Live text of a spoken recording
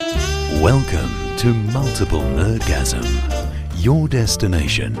Welcome to Multiple Nerdgasm, your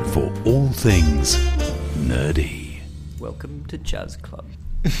destination for all things nerdy. Welcome to Jazz Club.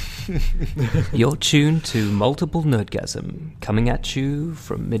 You're tuned to Multiple Nerdgasm, coming at you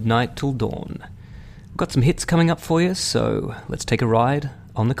from midnight till dawn. We've got some hits coming up for you, so let's take a ride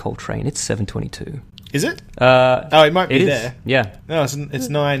on the Coltrane. It's 7:22. Is it? It might be there. Yeah. No, it's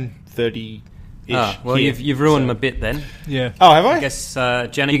 9:30-ish. Well, here, you've ruined my bit then. Yeah. Oh, have I? I guess,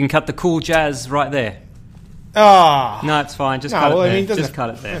 Jenna, you can cut the cool jazz right there. Ah. No, it's fine. Just No, cut well, it I there. mean, it doesn't Just cut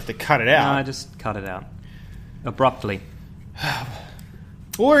it there. have to cut it out. No, just cut it out. Abruptly.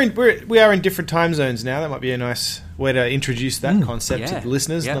 Well, we are in different time zones now. That might be a nice way to introduce that concept to the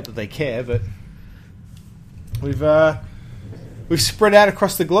listeners. Yeah. Not that they care, but we've spread out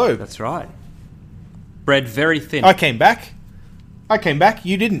across the globe. That's right. Bread very thin. I came back.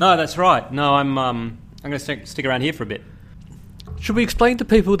 You didn't. No, that's right. No, I'm going to stick around here for a bit. Should we explain to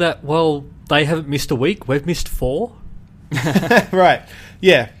people that, well, they haven't missed a week, we've missed 4? Right.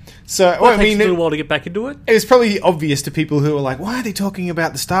 Yeah. So, Well, it takes a little while to get back into it. It was probably obvious to people who were like, why are they talking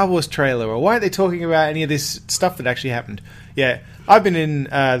about the Star Wars trailer? Or why are they talking about any of this stuff that actually happened? Yeah, I've been in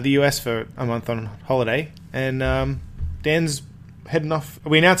the US for a month on holiday, and Dan's heading off. Are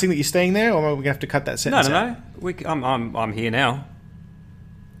we announcing that you're staying there, or are we going to have to cut that sentence out? No. I'm here now.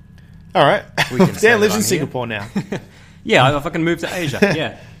 All right. We can say Dan lives that in I'm Singapore now. Yeah, if I can move to Asia,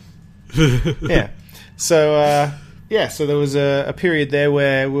 yeah. Yeah. So, so there was a period there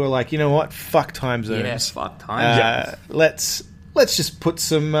where we were like, you know what? Fuck time zones. Yes, fuck time zones. Let's just put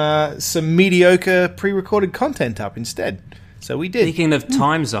some mediocre pre-recorded content up instead. So we did. Speaking of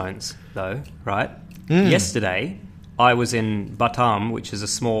time zones, though, right? Yesterday, I was in Batam, which is a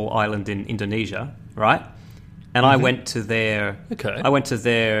small island in Indonesia, right? And I went to their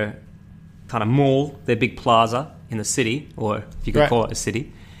kind of mall, their big plaza in the city, or if you could call it a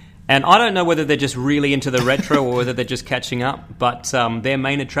city. And I don't know whether they're just really into the retro or whether they're just catching up, but their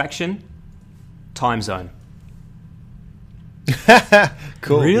main attraction, time zone.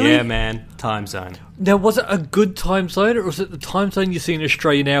 Cool. Really? Yeah, man, time zone. Now, was it a good time zone, or was it the time zone you see in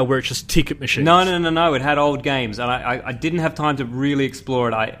Australia now where it's just ticket machines? No. It had old games, and I didn't have time to really explore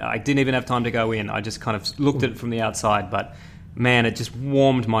it. I didn't even have time to go in. I just kind of looked at it from the outside, but man, it just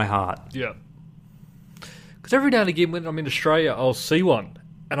warmed my heart. Yeah. Because every now and again when I'm in Australia, I'll see one,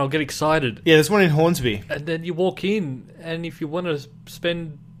 and I'll get excited. Yeah, there's one in Hornsby. And then you walk in, and if you want to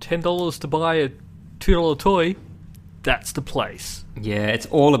spend $10 to buy a $2 toy, that's the place. Yeah, it's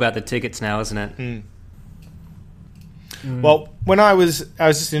all about the tickets now, isn't it? Well, when I was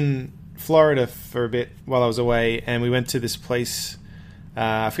just in Florida for a bit while I was away, and we went to this place.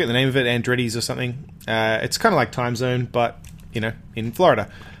 I forget the name of it, Andretti's or something. It's kind of like Time Zone, but in Florida,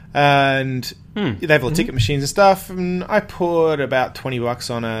 and they have little ticket machines and stuff. And I put about $20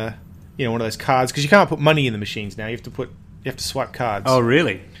 on one of those cards, because you can't put money in the machines now. You have to swipe cards. Oh,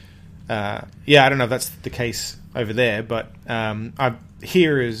 really? I don't know if that's the case over there, but I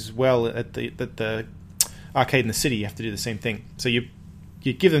here as well at the arcade in the city, you have to do the same thing. So you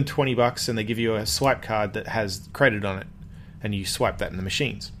give them $20 and they give you a swipe card that has credit on it, and you swipe that in the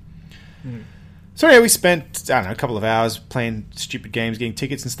machines. So yeah, we spent a couple of hours playing stupid games, getting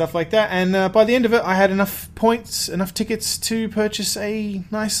tickets and stuff like that, and by the end of it I had enough tickets to purchase a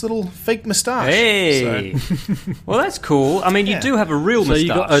nice little fake moustache. Hey! So, well, that's cool. I mean, you do have a real moustache. So you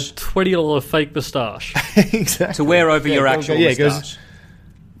got a $20 fake moustache. exactly. To wear over your actual moustache.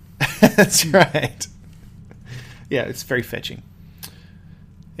 That's right. Yeah, it's very fetching.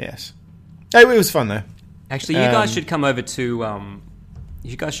 Yes. Hey, it was fun though. Actually, you guys should come over to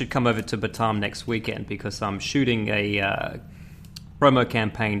Batam next weekend, because I'm shooting a promo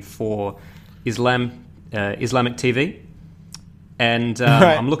campaign for Islamic TV, and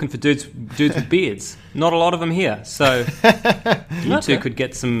Right. I'm looking for dudes with beards. Not a lot of them here, so you two could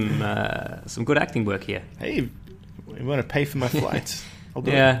get some good acting work here. Hey, you want to pay for my flights? I'll do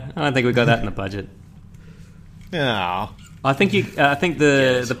it. Yeah, I don't think we got that in the budget. Oh. I think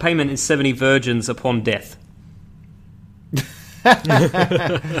the payment is 70 virgins upon death.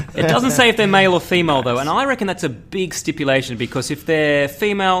 It doesn't say if they're male or female, though, and I reckon that's a big stipulation, because if they're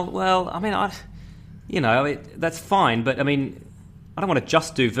female, well, I mean, that's fine, but I mean, I don't want to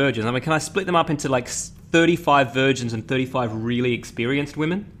just do virgins. I mean, can I split them up into like 35 virgins and 35 really experienced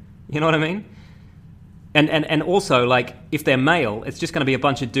women? You know what I mean? And also, like, if they're male, it's just going to be a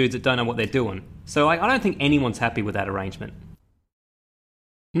bunch of dudes that don't know what they're doing. So I don't think anyone's happy with that arrangement.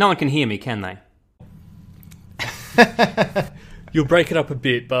 No one can hear me, can they? You'll break it up a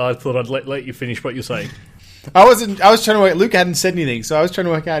bit, but I thought I'd let you finish what you're saying. I was trying to work. Luke hadn't said anything, so I was trying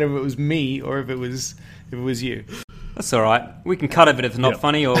to work out if it was me or if it was you. That's all right. We can cut it if it's not Yeah.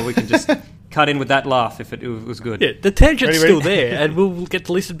 funny, or we can just cut in with that laugh if it was good. Yeah, the tangent's Ready? still there, and we'll get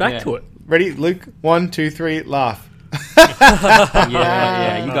to listen back Yeah. to it. Ready, Luke? 1, 2, 3, laugh.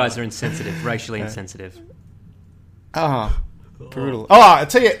 Yeah, you guys are insensitive, racially insensitive. Ah, brutal. Oh, I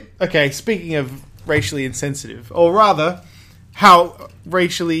tell you. Okay, speaking of racially insensitive, or rather, how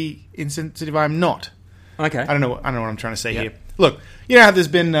racially insensitive I'm not. Okay. I don't know what I'm trying to say Yeah. here. Look, you know how there's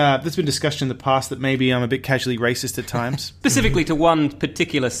been discussion in the past that maybe I'm a bit casually racist at times. Specifically to one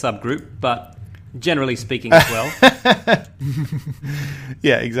particular subgroup, but generally speaking as well.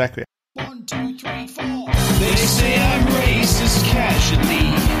 Yeah, exactly. 1, 2, 3, 4. They say I'm racist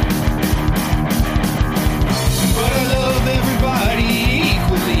casually, but I love everybody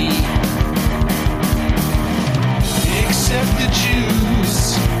equally, except the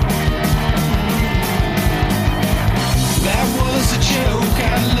Jews. That was a joke, I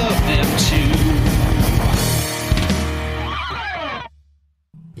love them too.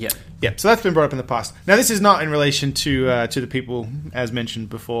 Yeah. Yeah, so that's been brought up in the past. Now, this is not in relation to the people, as mentioned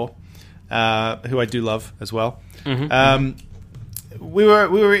before, who I do love as well. We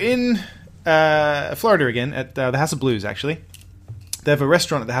were in Florida again at the House of Blues. Actually, they have a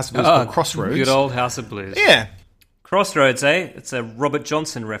restaurant at the House of Blues called Crossroads. Good old House of Blues. Yeah, Crossroads, eh? It's a Robert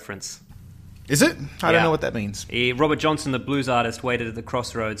Johnson reference. is it? I don't Yeah. know what that means. Robert Johnson, the blues artist, waited at the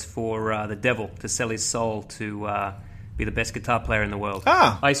crossroads for the devil to sell his soul to be the best guitar player in the world.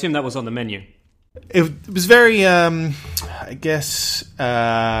 Ah. I assume that was on the menu. It was very, I guess,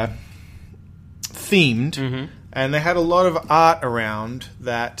 themed, and they had a lot of art around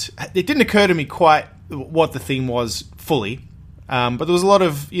that. It didn't occur to me quite what the theme was fully, but there was a lot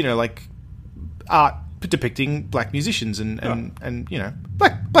of, like, art depicting black musicians and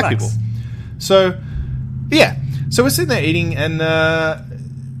black Blacks. people. So, yeah. So we're sitting there eating, and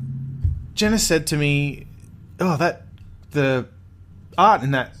Jenna said to me, "Oh, the art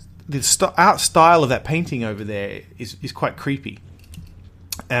in that." The art style of that painting over there is quite creepy.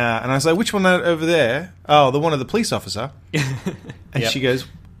 And I was like, which one over there? Oh, the one of the police officer. And Yep. she goes,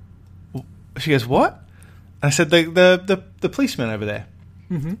 what? And I said, the policeman over there.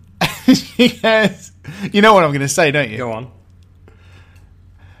 Mm-hmm. She goes, you know what I'm going to say, don't you? Go on.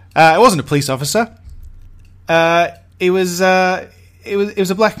 It wasn't a police officer. It was a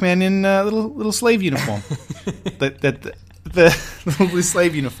black man in a little slave uniform. The little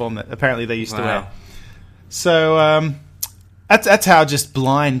slave uniform that apparently they used to Wow. wear. So that's how just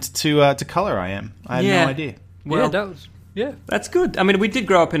blind to color I am. I had Yeah. no idea. Well, Yeah, that was... Yeah. that's good. I mean, we did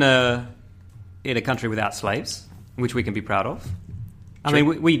grow up in a country without slaves, which we can be proud of. I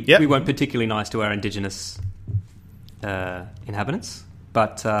mean, we Yep. weren't particularly nice to our indigenous inhabitants,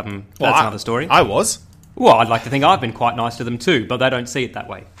 but that's Well, another story. I was. Well, I'd like to think I've been quite nice to them too, but they don't see it that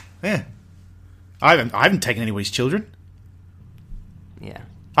way. Yeah. I haven't taken anybody's children. Yeah.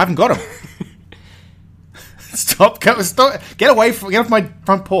 I haven't got them. Stop! Get off my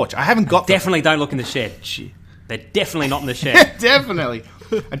front porch. I haven't got them. Definitely don't look in the shed. Gee. They're definitely not in the shed. Definitely.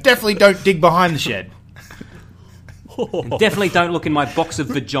 I definitely don't dig behind the shed. And definitely don't look in my box of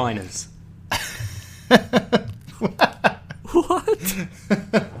vaginas.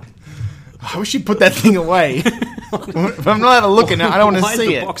 I wish you'd put that thing away. If I'm not allowed to look in it, I don't want Why to is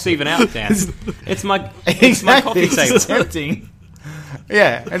see the it. box even out, Dan? It's my Exactly. coffee table. It's tempting.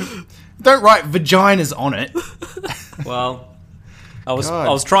 Yeah, and don't write vaginas on it. Well, I was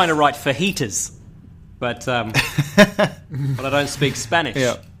God. trying to write fajitas, but I don't speak Spanish.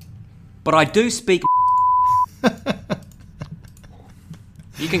 Yeah. But I do speak.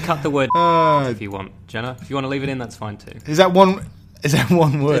 You can cut the word if you want, Jenna. If you want to leave it in, that's fine too. Is that one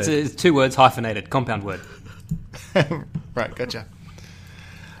word? It's 2 words hyphenated, compound word. Right, gotcha.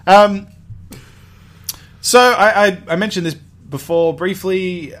 So I mentioned this before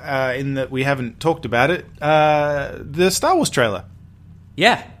briefly in that we haven't talked about it. The Star Wars trailer.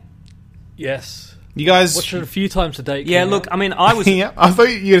 Yeah. Yes. You guys... Watched it a few times a day. Yeah, look, I mean, I was... Yeah, I thought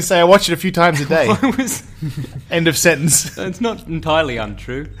you were going to say I watch it a few times a day. I was... End of sentence. It's not entirely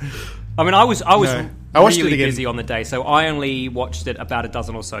untrue. I mean, I was I watched it really again. busy on the day, so I only watched it about a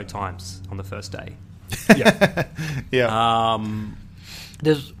dozen or so times on the first day. Yeah.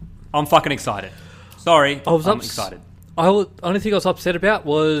 There's... I'm fucking excited. Sorry, I was I'm excited. Only thing I was upset about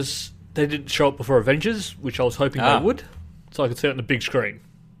was they didn't show up before Avengers, which I was hoping they would, so I could see it on the big screen.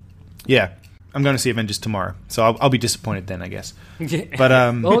 Yeah. I'm going to see Avengers tomorrow, so I'll be disappointed then, I guess. Yeah. But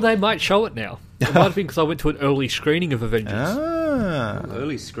Oh, they might show it now. It might have been because I went to an early screening of Avengers.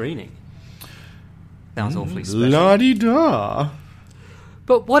 Early screening. Sounds awfully special. La-di-da.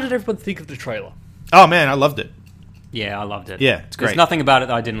 But what did everyone think of the trailer? Oh, man, I loved it. Yeah, I loved it. Yeah, it's great. There's nothing about it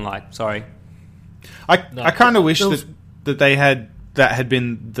that I didn't like. Sorry. I kind of wish there was- that they had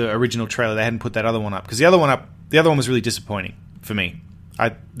been the original trailer. They hadn't put that other one up because the other one was really disappointing for me.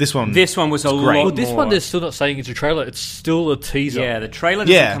 This one was a great. lot Well, this more. one they're still not saying it's a trailer. It's still a teaser. Yeah, the trailer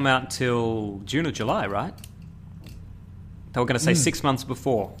doesn't Yeah. come out until June or July, right? They were going to say 6 months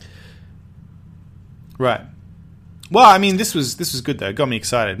before. Right. Well, I mean, this was good though. It got me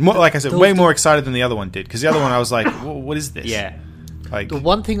excited. More, like I said, way more excited than the other one did. Because the other one, I was like, "What is this?" Yeah. Like, The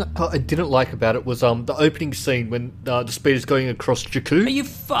one thing I didn't like about it was the opening scene when the speeder's going across Jakku. Are you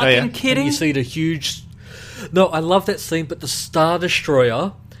fucking yeah. And kidding? you see the huge... No, I love that scene, but the Star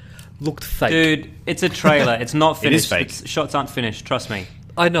Destroyer looked fake. Dude, it's a trailer. It's not It is finished. fake. Shots aren't finished, trust me.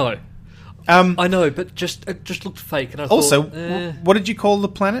 I know, but it just looked fake. And I also, thought, what did you call the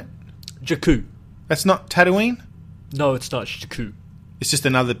planet? Jakku. That's not Tatooine. No, it's not Jakku. It's just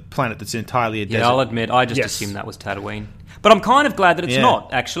another planet that's entirely a desert. Yeah, I'll admit, I just Yes. assumed that was Tatooine. But I'm kind of glad that it's Yeah.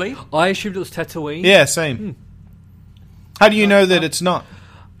 not, actually. I assumed it was Tatooine. Yeah, same. How do you know that it's not?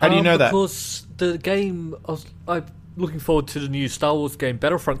 How do you know that? Because the game, I'm looking forward to the new Star Wars game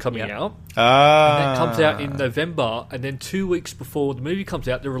Battlefront coming Yeah. out. Ah, That comes out in November, and then 2 weeks before the movie comes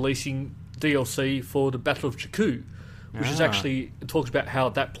out, they're releasing DLC for the Battle of Jakku, which is actually it talks about how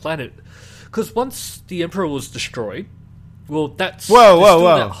that planet. Because once the Emperor was destroyed, well, that's Whoa, there's whoa, still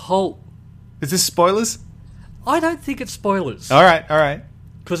whoa. That whole. Is this spoilers? I don't think it's spoilers All right.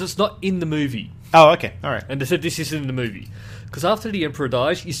 because it's not in the movie, Oh, okay, all right, and they said this isn't in the movie. Because after the Emperor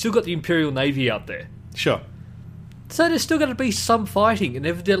dies, you still got the Imperial Navy out there. sure. So there's still going to be some fighting, and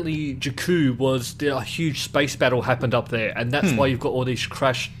evidently Jakku was a huge space battle happened up there, and that's why you've got all these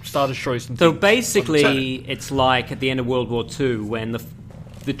crash Star Destroyers and So things. basically, it's like at the end of World War II when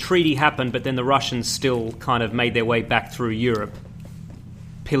the treaty happened, but then the Russians still kind of made their way back through Europe,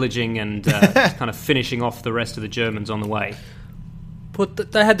 pillaging and kind of finishing off the rest of the Germans on the way.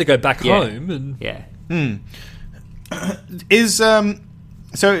 But they had to go back Yeah. home, and Yeah. Is so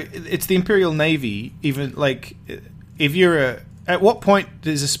it's the Imperial Navy. Even like if you're at what point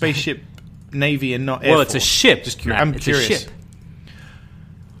is a spaceship Navy and not Air Well, it's a Force? ship. Just Matt. I'm It's curious. a ship.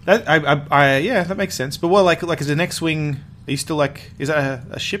 That yeah, that makes sense. But well, like as an X-wing, are you still like is that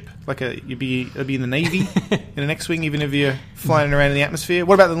a ship? Like it'd be in the Navy in an X-wing, even if you're flying around in the atmosphere.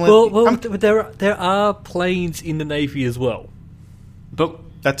 What about the well, there are planes in the Navy as well. But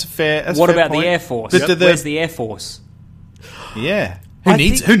That's fair. That's what a fair about point. the Air Force? The- Where's the Air Force? Yeah. I Who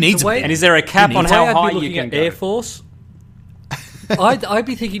needs think a the way- plane? And is there a cap on The way how I'd high be you looking can at go? Air Force. I'd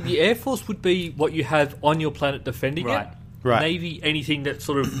be thinking the Air Force would be what you have on your planet defending Right. it. Right. Navy, anything that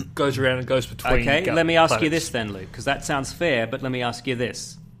sort of goes around and goes between. Okay, let me ask you planets. this then, Luke, because that sounds fair, but let me ask you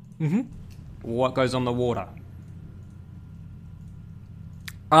this. Mm-hmm. What goes on the water?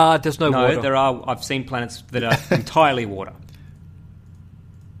 There's no No, water. there are. I've seen planets that are entirely water.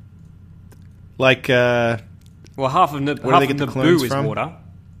 Like Well, half of do half they get of the clones Naboo is from? water.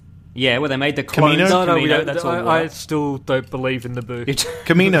 Yeah, where they made the clones. Camino? No, we Camino, don't. that's all I water. still don't believe in the boo.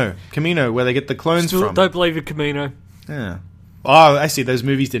 Camino, where they get the clones Still from. don't believe in Camino. Yeah. Oh, I see. Those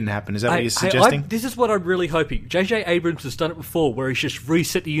movies didn't happen. Is that what Hey, you're hey, suggesting? this is what I'm really hoping. J.J. Abrams has done it before, where he's just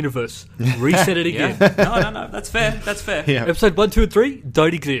reset the universe, reset it Yeah. again. No. That's fair. That's fair. Yeah, Episode 1, 2, and 3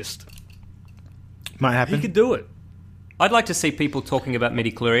 don't exist. might He happen. could do it. I'd like to see people talking about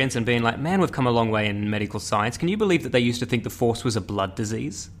midichlorians and being like, "Man, we've come a long way in medical science. Can you believe that they used to think the Force was a blood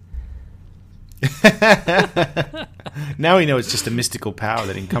disease?" Now we know it's just a mystical power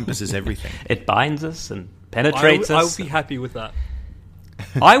that encompasses everything. It binds us and penetrates I us. would be happy with that.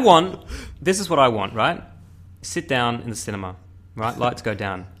 This is what I want, right? Sit down in the cinema, right? Lights go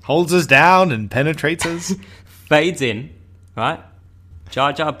down. Holds us down and penetrates us. Fades in, right?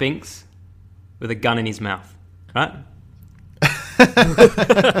 Jar Jar Binks with a gun in his mouth, right?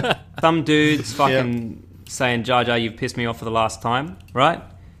 Some dude's fucking saying, Jar Jar, you've pissed me off for the last time, right?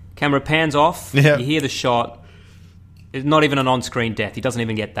 Camera pans off, Yeah. you hear the shot. It's not even an on-screen death. He doesn't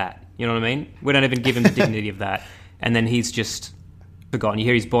even get that. You know what I mean? We don't even give him the dignity of that. And then he's just forgotten. You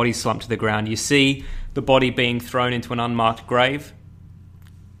hear his body slump to the ground. You see the body being thrown into an unmarked grave,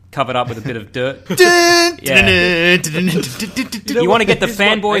 covered up with a bit of dirt. You want to get the Here's what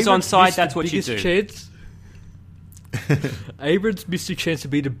fanboys Abrams on side, missed that's the what you biggest do. Chance. Abrams missed a chance to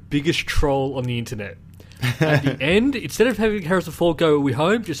be the biggest troll on the internet. At the end, instead of having Harrison Ford go, "We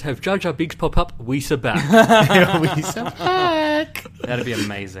home," just have Jar Jar Binks pop up, "We are back." That'd be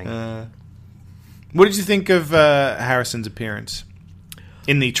amazing. What did you think of Harrison's appearance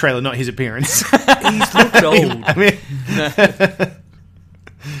in the trailer? Not his appearance. He's looked old. I mean,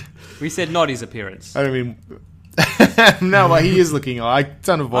 We said not his appearance. I mean, no, but he is looking. It's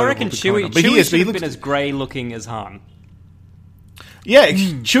unavoidable. I reckon to Chewie, comment on. But Chewie he is. should But he have looks. been as grey looking as Han. Yeah,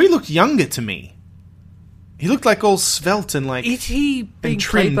 Chewie looked younger to me. He looked like all svelte and like. Is he being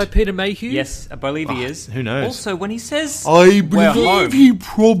trimmed. played by Peter Mayhew? Yes, I believe he is. who knows? Also, when he says I we're home, believe he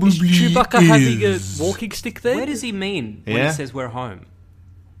probably Is Chewbacca having a is. walking stick there? where does he mean when Yeah. he says we're home?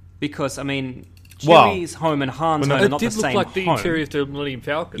 Because, I mean, Well, Chewie's home and Han's well, home are It not the did look same like the home. interior of the Millennium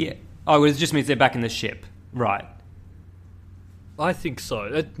Falcon. Yeah. Oh, it just means they're back in the ship. Right. I think so.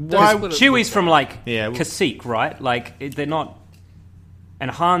 That's Why- what it Chewie's looks from, like, Yeah, well- Kashyyyk, right? Like, they're not... And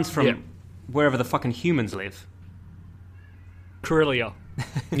Han's from Yeah. wherever the fucking humans live. like. Corellia.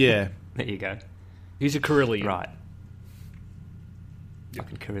 Yeah. There you go. He's a Corellian. Right.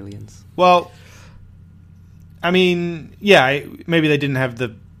 Fucking Carillions. Well, I mean, yeah, maybe they didn't have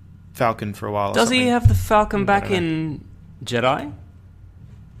the Falcon for a while. Or Does he something. have the Falcon back don't know. in Jedi?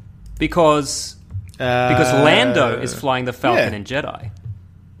 Because Lando is flying the Falcon yeah. in Jedi.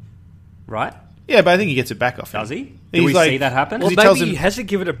 Right? Yeah, but I think he gets it back off him. Does he? Do He's we like- see that happen? Well, he tells maybe him- he hasn't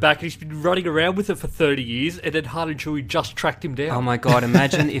given it back and he's been running around with it for 30 years and then Han and Chewie just tracked him down. Oh my god,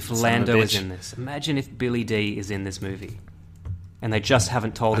 imagine if of a Lando is bitch. in this. Imagine if Billy D is in this movie. And they just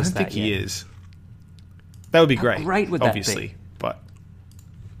haven't told I us don't that think yet. he is. That would be How great. great would that obviously, be? But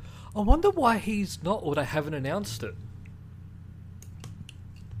I wonder why he's not, or they haven't announced it.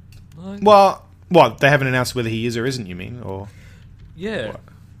 No? well, what they haven't announced whether he is or isn't. You mean, or Yeah.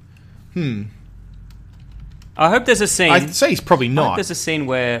 I hope there's a scene. I'd say he's probably I hope not. there's a scene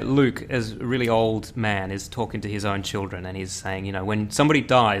where Luke, as a really old man, is talking to his own children, and he's saying, you know, when somebody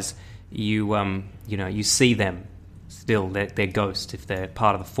dies, you see them still, they're ghosts if they're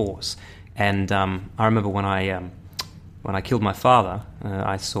part of the Force. And I remember when I killed my father,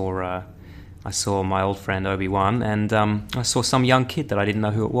 I saw my old friend Obi-Wan, and I saw some young kid that I didn't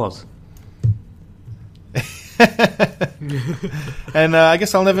know who it was. And I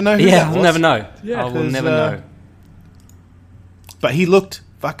guess I'll never know who that I'll was. never know. Yeah, I will 'cause, never know. But he looked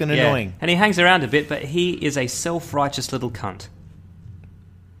fucking Yeah. annoying. And he hangs around a bit, but he is a self-righteous little cunt.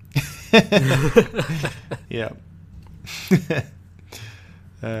 Yeah.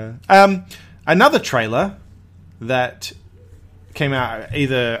 Another trailer that came out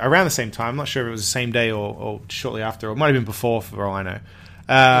either around the same time. I'm not sure if it was the same day or shortly after, or it might have been before, for all I know.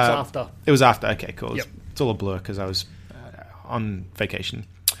 after. It was after. Okay, cool. Yep. It's all a blur because I was on vacation.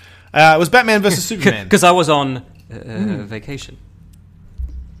 It was Batman versus Superman. Because I was on vacation.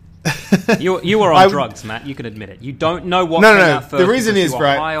 You were on I- drugs, Matt. You can admit it. You don't know what No, came no, no. out first. The reason because is, you are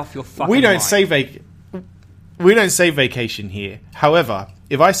right, high off your fucking we don't mind. say we don't say vacation here. However,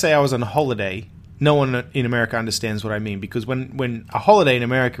 if I say I was on a holiday, no one in America understands what I mean, because when a holiday in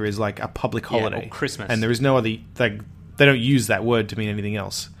America is like a public Yeah, or holiday, Christmas. and there is no other, like, they don't use that word to mean anything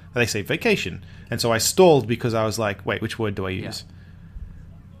else. They say vacation, and so I stalled because I was like, wait, which word do I use?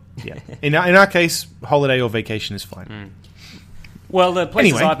 Yeah. In our case, holiday or vacation is fine. Well, the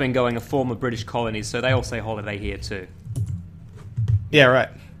places Anyway. I've been going are former British colonies, so they all say holiday here too. Yeah, right.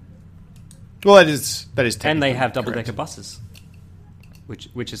 Well, that is And they technically have double-decker correct. buses,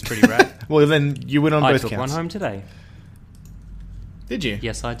 which is pretty rad. Well, then you went on I both took counts. one home today. Did you?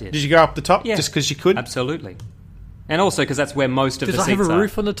 Yes, I did. Did you go up the top Yeah. just because you could? Absolutely. And also because that's where most of Does the it seats have a are.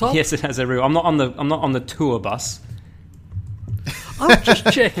 roof on the top? Yes, it has a roof. I'm not on the tour bus. I'm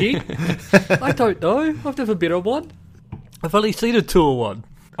just checking. I don't know. I've never been on one. I've only seen a tour one.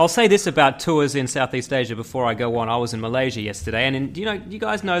 I'll say this about tours in Southeast Asia before I go on. I was in Malaysia yesterday, and you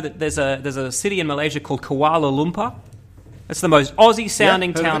guys know that there's a city in Malaysia called Kuala Lumpur. It's the most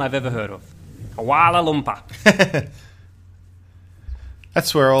Aussie-sounding Yeah, heard of town it. I've ever heard of. Kuala Lumpur.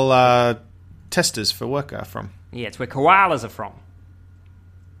 That's where all testers for work are from. Yeah, it's where koalas are from.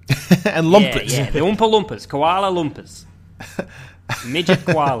 And lumpers. Yeah, the Oompa Loompas, Koala Loompas. Midget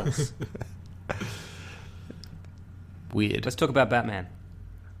koalas. Weird. Let's talk about Batman.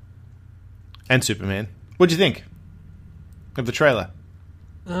 And Superman. What'd you think of the trailer?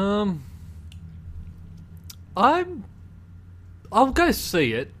 I'll go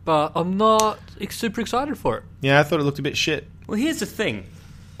see it, but I'm not super excited for it. Yeah, I thought it looked a bit shit. Well, here's the thing.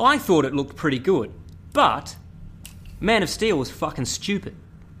 I thought it looked pretty good, but Man of Steel was fucking stupid.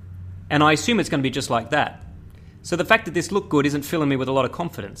 And I assume it's going to be just like that. So the fact that this looked good isn't filling me with a lot of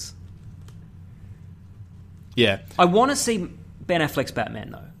confidence. Yeah. I want to see Ben Affleck's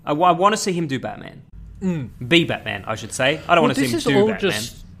Batman, though. I want to see him do Batman. Be Batman, I should say. I don't want to see him This do is all Batman.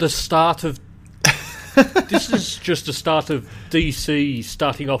 just the start of. This is just the start of DC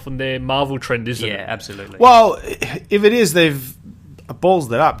starting off on their Marvel trend, isn't Yeah, it? absolutely. Well, if it is, they've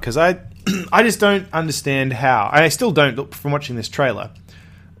ballsed it up, because I just don't understand how. I still don't from watching this trailer.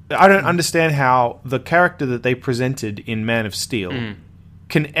 I don't understand how the character that they presented in Man of Steel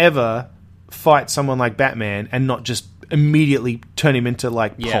can ever fight someone like Batman and not just immediately turn him into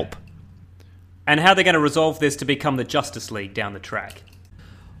like pulp. and how they're going to resolve this to become the Justice League down the track.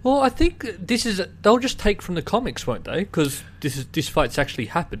 Well, I think they'll just take from the comics, won't they? Because this fight's actually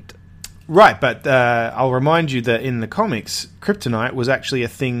happened. Right, but I'll remind you that in the comics, kryptonite was actually a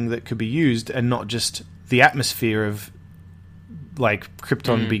thing that could be used, and not just the atmosphere of like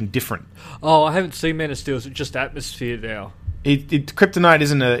Krypton being different. Oh, I haven't seen Man of Steel. It's just atmosphere now. Kryptonite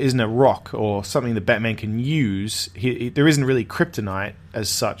isn't a rock or something that Batman can use. There isn't really kryptonite as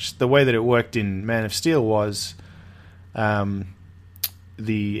such. The way that it worked in Man of Steel was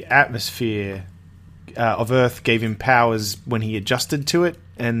the atmosphere of Earth gave him powers when he adjusted to it,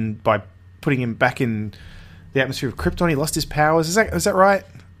 and by putting him back in the atmosphere of Krypton, he lost his powers. Is that right?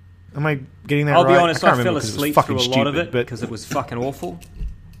 Am I getting that right? I'll be honest, I fell because it was asleep fucking through a lot of stupid, it but- because it was fucking awful.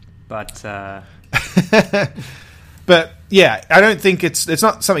 But But yeah, I don't think it's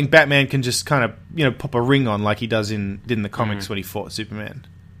not something Batman can just kind of pop a ring on like he does in the comics when he fought Superman,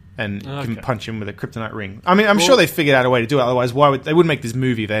 and can punch him with a kryptonite ring. I mean, I'm sure they figured out a way to do it. Otherwise, they wouldn't make this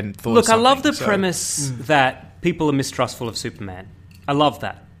movie if they hadn't thought. look, of I love the something, so- premise that people are mistrustful of Superman. I love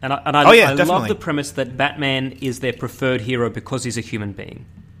that, and I Oh, yeah, love definitely. the premise that Batman is their preferred hero because he's a human being.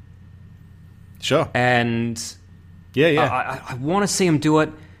 Sure. And Yeah. I want to see him do it.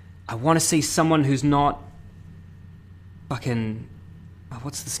 I want to see someone who's not fucking.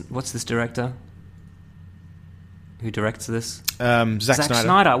 What's this director who directs this? Zack Zack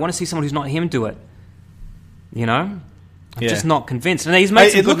Snyder. I want to see someone who's not him do it. I'm just not convinced. And he's made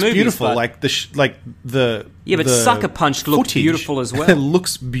some It good looks movies, beautiful, but- like the but the Sucker Punch looked footage. beautiful as well. It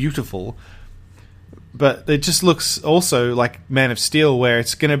looks beautiful, but it just looks also like Man of Steel, where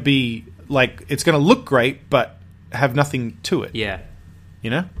it's going to be like it's going to look great, but have nothing to it. Yeah,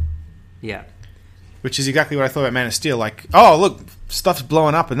 yeah. Which is exactly what I thought about Man of Steel. Like, oh look, stuff's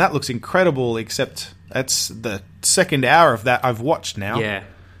blowing up, and that looks incredible. Except that's the second hour of that I've watched now. Yeah,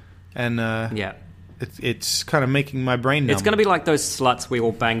 and yeah. It's kind of making my brain numb. It's going to be like those sluts we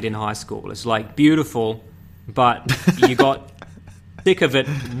all banged in high school. It's like beautiful, but you got sick of it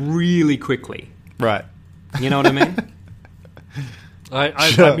really quickly. Right. You know what I mean?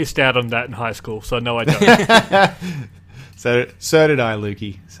 I missed out on that in high school, so no, I don't. So did I,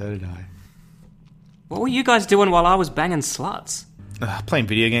 Lukey. So did I. What were you guys doing while I was banging sluts? Playing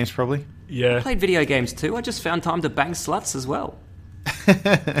video games, probably. Yeah. I played video games too. I just found time to bang sluts as well.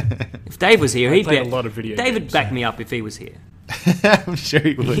 If Dave was here, he'd played a lot of video Dave would games. back me up if he was here. I'm sure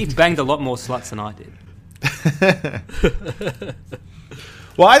he would. He banged a lot more sluts than I did.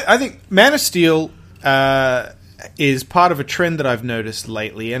 Well, I think Man of Steel is part of a trend that I've noticed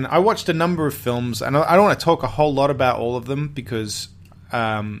lately, and I watched a number of films, and I don't want to talk a whole lot about all of them because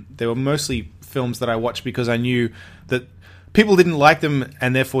they were mostly films that I watched because I knew that people didn't like them,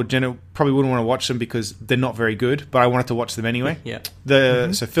 and therefore Jenna probably wouldn't want to watch them because they're not very good, but I wanted to watch them anyway. Yeah.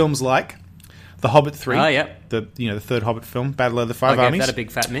 So films like The Hobbit 3, Oh, yeah. the third Hobbit film, Battle of the I Five gave Armies, that a big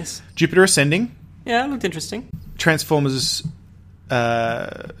fat miss. Jupiter Ascending, Yeah, it looked interesting. Transformers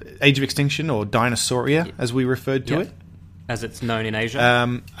Age of Extinction, or Dinosauria, as we referred to Yeah. it. As it's known in Asia.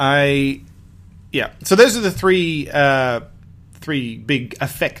 So those are the three big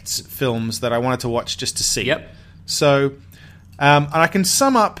effects films that I wanted to watch just to see. Yep. So, and I can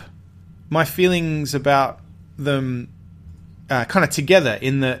sum up my feelings about them kind of together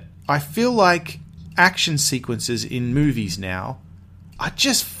in that I feel like action sequences in movies now are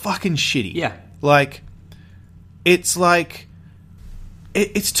just fucking shitty. Yeah. Like, it's like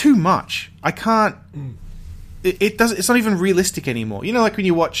it's too much. I can't. It does. It's not even realistic anymore. You know, like when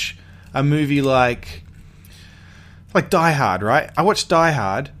you watch a movie like Die Hard, right? I watch Die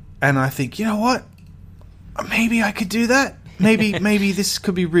Hard and I think, you know what? Maybe I could do that. Maybe this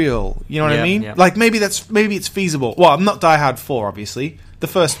could be real. You know what I Yeah, mean? yeah. Like maybe it's feasible. Well, I'm not Die Hard 4, obviously. The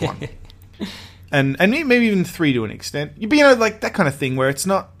first one. and maybe even 3 to an extent. But you know, like that kind of thing where it's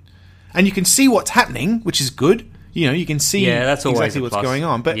not, and you can see what's happening, which is good. You know, you can see that's always exactly a what's plus. going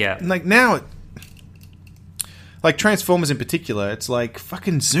on. But Yeah. like now, like Transformers in particular, it's like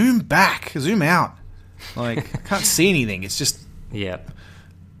fucking zoom back, zoom out. Like I can't see anything. It's just, yeah.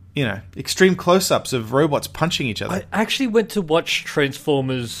 you know, extreme close-ups of robots punching each other. I actually went to watch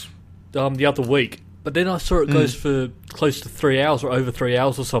Transformers the other week, but then I saw it goes for close to 3 hours or over 3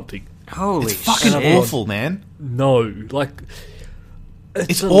 hours or something. Holy It's fucking shit. awful, man. No, like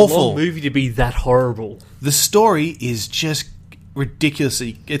It's a awful. long movie to be that horrible. The story is just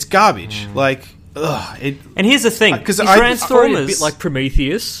ridiculously. It's garbage. Like, ugh. And here's the thing. 'Cause in I- Story a Transformers... bit like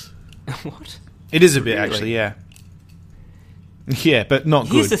Prometheus. What? It is a bit, Really? actually, yeah. Yeah, but not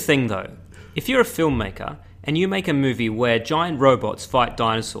Here's good. the thing, though. If you're a filmmaker and you make a movie where giant robots fight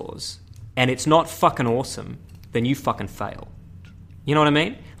dinosaurs and it's not fucking awesome, then you fucking fail. You know what I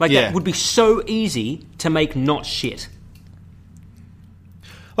mean? Like, Yeah. that would be so easy to make not shit.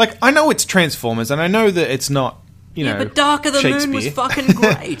 Like, I know it's Transformers, and I know that it's not, you know, But Dark of the Moon was Shakespeare. fucking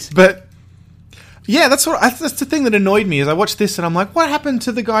great. But yeah, that's the thing that annoyed me is I watched this and I'm like, what happened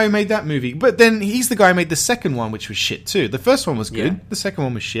to the guy who made that movie? But then he's the guy who made the second one, which was shit too. The first one was good. Yeah. The second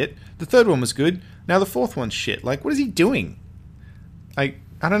one was shit. The third one was good. Now the fourth one's shit. Like, what is he doing? Like,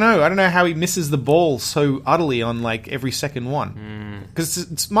 I don't know. I don't know how he misses the ball so utterly on like every second one. Because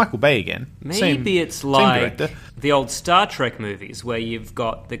it's Michael Bay again. Maybe it's same like director. the old Star Trek movies where you've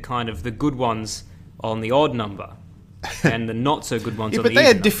got the kind of the good ones on the odd number and the not so good ones Yeah, on but the they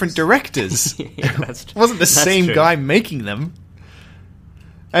even had different numbers. directors. Yeah, that's It wasn't the that's same true. guy making them.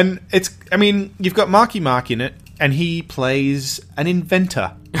 And it's, I mean, you've got Marky Mark in it, and he plays an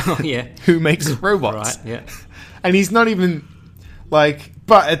inventor Oh, yeah. who makes robots. Right, yeah. And he's not even, like,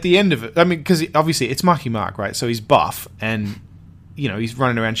 but at the end of it, I mean, because obviously it's Marky Mark, right? So he's buff, and, you know, he's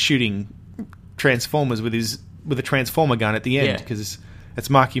running around shooting Transformers with a Transformer gun at the end, Yeah. because it's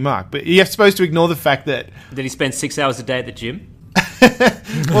Marky Mark. But you're supposed to ignore the fact that Did he spend 6 hours a day at the gym?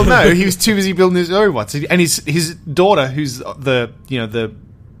 well, no, he was too busy building his robots, and his daughter, who's the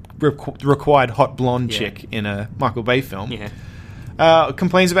required hot blonde Yeah. chick in a Michael Bay film, Yeah.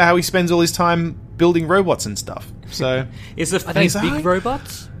 complains about how he spends all his time building robots and stuff. So, Is the Are they he's big like-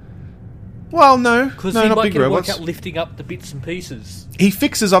 robots? well, no, Because no, he not might big get to robots. work out lifting up the bits and pieces. He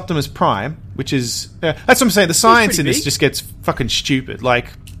fixes Optimus Prime, which is that's what I'm saying. The science in pretty this big. just gets fucking stupid. Like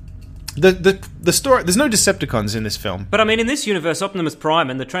the story. There's no Decepticons in this film. But I mean, in this universe, Optimus Prime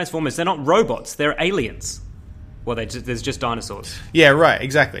and the Transformers, they're not robots, they're aliens. Well, there's just dinosaurs. Yeah, right,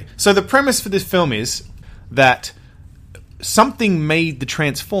 exactly. So the premise for this film is that something made the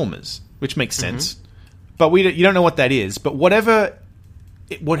Transformers, which makes sense, but you don't know what that is. But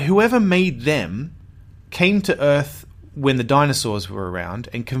whoever made them came to Earth when the dinosaurs were around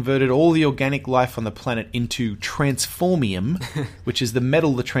and converted all the organic life on the planet into transformium, which is the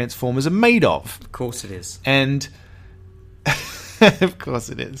metal the Transformers are made of. Of course it is. And of course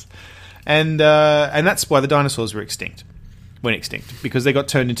it is. And that's why the dinosaurs went extinct, because they got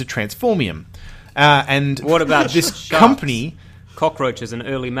turned into transformium. And What about this sharks? company? Cockroaches and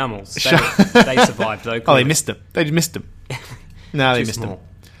early mammals. They survived, though. Oh, they missed them. They missed them. No, they Too missed small.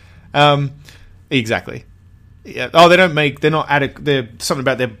 them. Exactly. Yeah. Oh, they're not adequate. They're something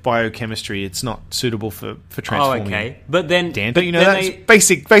about their biochemistry. It's not suitable for Oh, transforming. okay. But then... Dan, don't you know then that? they-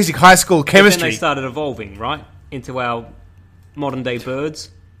 It's basic high school but then chemistry. they started evolving, right? Into our modern-day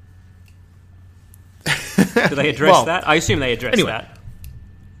birds. Do they address Well, that? I assume they address anyway. that.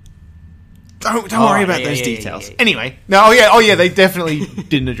 Don't Oh, worry about yeah, those yeah, details. yeah. Anyway, no, oh yeah, they definitely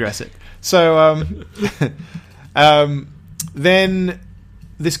didn't address it. So, then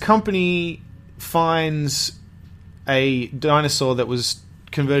this company finds a dinosaur that was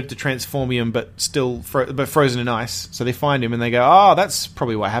converted to transformium, but still frozen in ice. So they find him and they go, "Oh, that's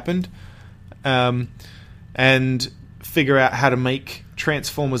probably what happened," and figure out how to make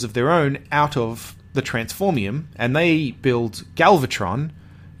transformers of their own out of the transformium, and they build Galvatron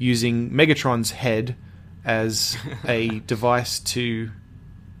using Megatron's head as a device to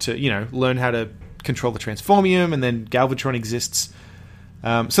learn how to control the transformium, and then Galvatron exists.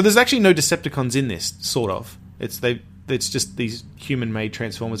 So there's actually no Decepticons in this, sort of. It's just these human-made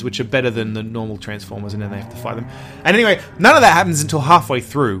Transformers, which are better than the normal Transformers, and then they have to fight them. And anyway, none of that happens until halfway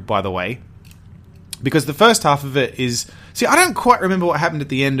through, by the way, because the first half of it is... See, I don't quite remember what happened at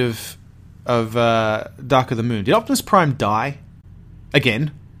the end of Dark of the Moon. Did Optimus Prime die again?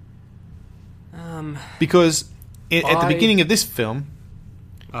 Because at the beginning of this film,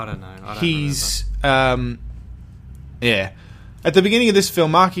 I don't know. I don't he's at the beginning of this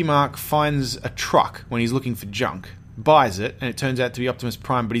film, Marky Mark finds a truck when he's looking for junk, buys it, and it turns out to be Optimus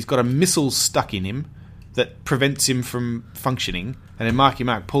Prime, but he's got a missile stuck in him that prevents him from functioning, and then Marky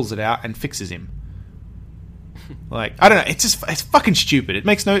Mark pulls it out and fixes him. Like, I don't know, it's fucking stupid.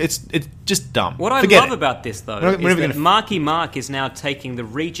 It's just dumb. What I Forget love it. about this, though, We're is never that gonna- Marky Mark is now taking the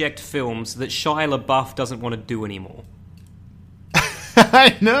reject films that Shia LaBeouf doesn't want to do anymore.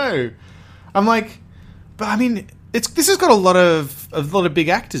 I know. I'm like, but I mean, this has got a lot of big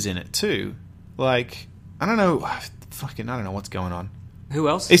actors in it too. Like, I don't know, I don't know what's going on. Who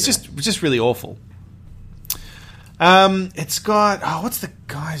else? It's is there? just really awful. It's got what's the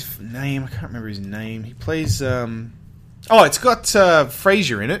guy's name? I can't remember his name. He plays it's got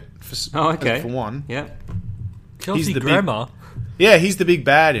Frasier in it. Oh, okay. For one, Yeah. Kelsey the big- Grammer. yeah, he's the big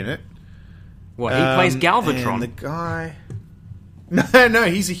bad in it. What, he plays And Galvatron? the guy. No,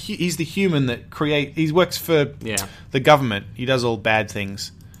 he's the human that he works for Yeah. the government. He does all bad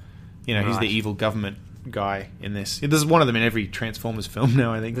things. You know, he's the Right. evil government guy in this. There's one of them in every Transformers film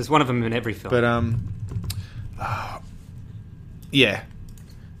now, I think. There's one of them in every film. But yeah,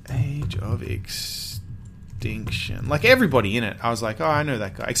 Age of Extinction. Like everybody in it, I was like, oh, I know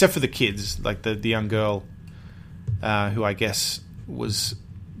that guy, except for the kids, like the young girl, who I guess was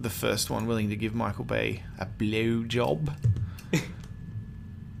the first one willing to give Michael Bay a blow job.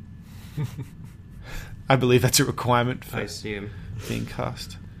 I believe that's a requirement for I assume. being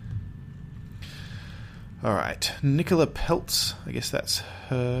cast. All right, Nicola Peltz. I guess that's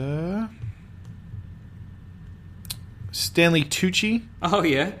her. Stanley Tucci. Oh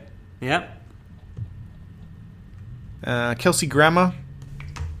yeah, yep. Kelsey Grammer.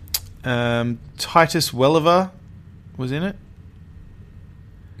 Titus Welliver was in it.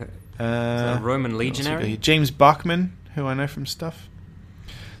 A Roman what else we got legionary. here? James Bachman, who I know from stuff.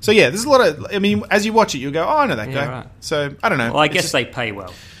 So yeah, there's a lot of. I mean, as you watch it, you'll go, "Oh, I know that Yeah, guy." right. So I don't know. Well, I It's guess just they pay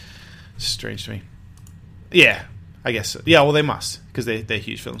well. strange to me. Yeah, I guess so. Yeah, well, they must because they're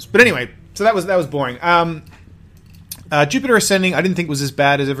huge films. But anyway, so that was boring. Jupiter Ascending, I didn't think was as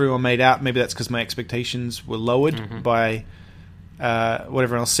bad as everyone made out. Maybe that's because my expectations were lowered by what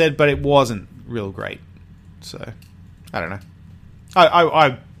everyone else said, but it wasn't real great. So I don't know.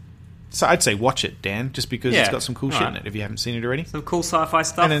 So I'd say watch it, Dan, just because it's Yeah, got some cool shit in alright. it if you haven't seen it already. Some cool sci-fi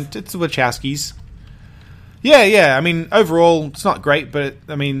stuff. And then it's the Wachowskis. Yeah. I mean, overall, it's not great, but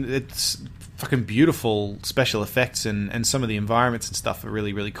it's fucking beautiful special effects and some of the environments and stuff are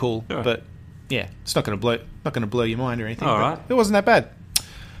really, really cool. Sure. But yeah, it's not going to blow your mind or anything. All but right. it wasn't that bad.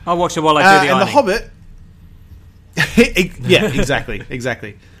 I'll watch it while I do the and ironing. The Hobbit. Yeah,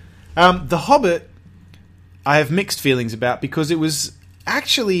 exactly. The Hobbit, I have mixed feelings about because it was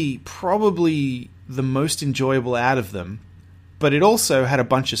actually probably the most enjoyable out of them, but it also had a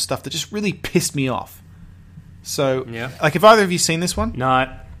bunch of stuff that just really pissed me off. So, Yeah. like, have either of you seen this one? No.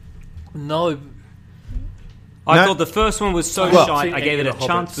 No, I No. thought the first one was so Well- shite, I gave it a Any of the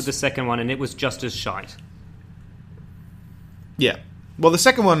chance Hobbits. with the second one, and it was just as shite. Yeah. Well, the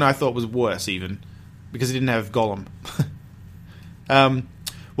second one I thought was worse even because it didn't have Gollum. Well,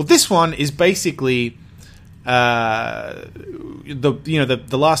 this one is basically the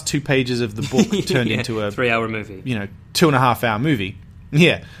last 2 pages of the book turned Yeah, into a 3-hour movie. 2.5 hour movie.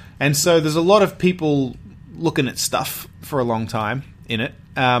 Yeah. And so there's a lot of people looking at stuff for a long time in it,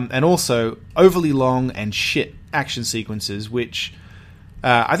 and also overly long and shit action sequences, which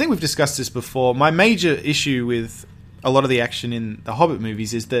I think we've discussed this before. My major issue with a lot of the action in the Hobbit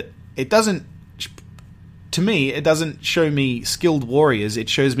movies is that it doesn't show me skilled warriors. It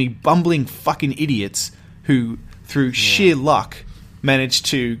shows me bumbling fucking idiots who, through sheer luck, manage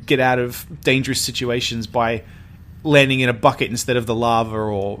to get out of dangerous situations by landing in a bucket instead of the lava,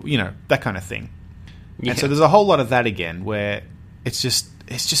 or that kind of thing. Yeah. And so there's a whole lot of that again, where it's just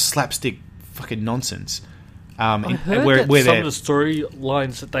slapstick fucking nonsense. I heard that some of the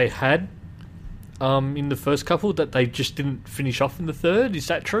storylines that they had in the first couple that they just didn't finish off in the third. Is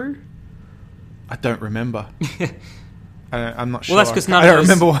that true? I don't remember. I'm not sure. Well, that's 'cause I don't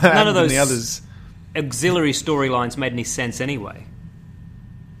remember what none happened of in those the others. auxiliary storylines made any sense anyway.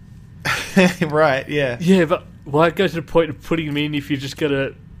 Right? Yeah. Yeah, but why go to the point of putting them in if you're just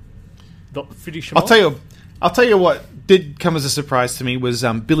gonna not finish them I'll off? tell you what did come as a surprise to me was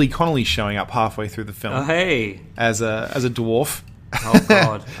Billy Connolly showing up halfway through the film Oh, hey. as a dwarf. Oh,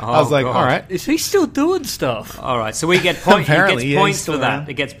 God. I was like, God. all right. Is he still doing stuff? All right, so we get points. Apparently, He yeah, gets he's points still for that. around.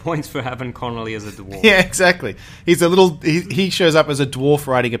 It gets points for having Connolly as a dwarf. Yeah, exactly. He's a little. He shows up as a dwarf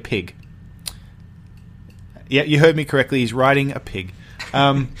riding a pig. Yeah, you heard me correctly. He's riding a pig,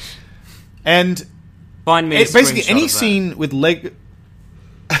 and Find me a basically screenshot any of that. scene with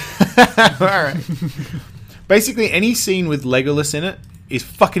all right. Basically, any scene with Legolas in it is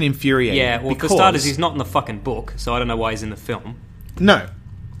fucking infuriating. Yeah, well, for starters, he's not in the fucking book, so I don't know why he's in the film. No.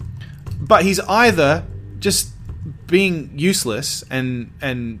 But he's either just being useless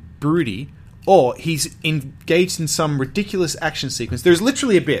and broody, or he's engaged in some ridiculous action sequence. There's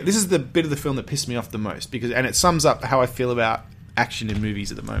literally a bit. This is the bit of the film that pissed me off the most, and it sums up how I feel about action in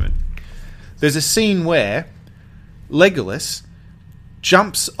movies at the moment. There's a scene where Legolas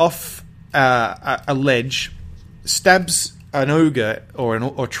jumps off a ledge, stabs an ogre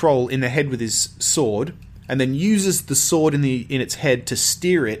or troll in the head with his sword, and then uses the sword in its head to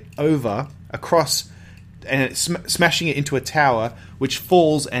steer it over across, and it's smashing it into a tower, which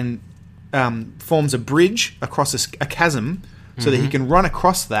falls and forms a bridge across a chasm, so that he can run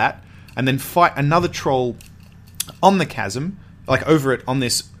across that and then fight another troll on the chasm, like over it on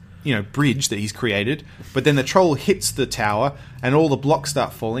this bridge that he's created. But then the troll hits the tower and all the blocks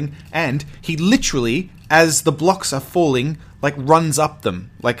start falling, and he literally, as the blocks are falling, like runs up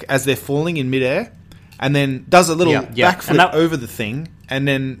them, like as they're falling in midair. and then does a little Yeah, yeah. backflip And that- over the thing, and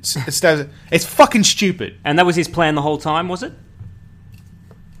then stabs it. It's fucking stupid. And that was his plan the whole time, was it?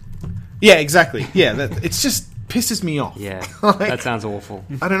 Yeah, exactly. Yeah, it's just pisses me off. Yeah, Like, that sounds awful.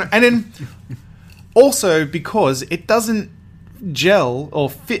 I don't know. And then also because it doesn't gel or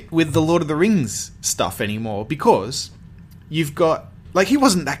fit with the Lord of the Rings stuff anymore, because you've got, like, he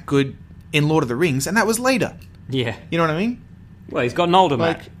wasn't that good in Lord of the Rings, and that was later. Yeah. You know what I mean? Well, he's got an older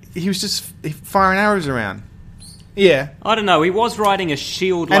Like, Mac. he was just firing arrows around. Yeah. I don't know. He was riding a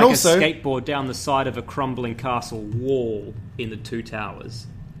shield like And also- a skateboard down the side of a crumbling castle wall in the Two Towers.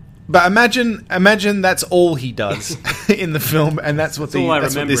 But imagine that's all he does in the film, and that's what That's all I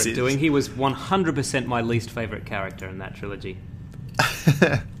that's what remember this it is. doing. He was 100% my least favourite character in that trilogy.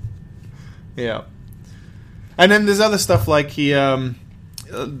 Yeah. And then there's other stuff like he, like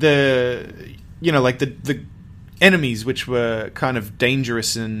the enemies, which were kind of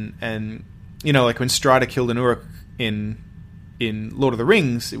dangerous and like when Strider killed an Uruk in Lord of the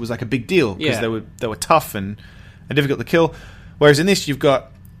Rings, it was like a big deal because Yeah. they were tough and difficult to kill. Whereas in this, you've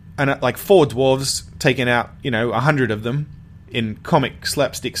got like 4 dwarves taking out 100 of them in comic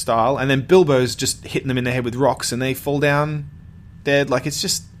slapstick style, and then Bilbo's just hitting them in the head with rocks and they fall down dead. Like, it's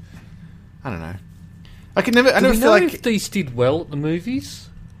just, I don't know. I Do never we feel know like if these did well at the movies?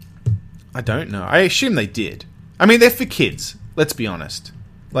 I don't know. I assume they did. I mean, they're for kids. Let's be honest.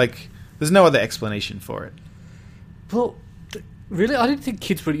 Like, there's no other explanation for it. Well, really, I didn't think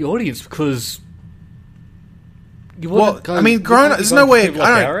kids were the audience because. You want Well, I mean, grown-up- there's no way- Like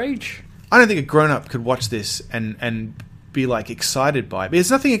I don't- our age. I don't think a grown-up could watch this and be like excited by it. But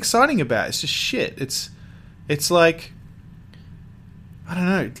there's nothing exciting about it. It's just shit. It's like, I don't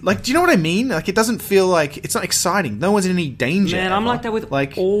know. Like, do you know what I mean? Like, it doesn't feel like, it's not exciting. No one's in any danger. Man, I'm ever. like that with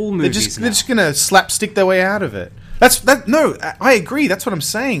all movies They're now. just gonna slapstick their way out of it. No, I agree. That's what I'm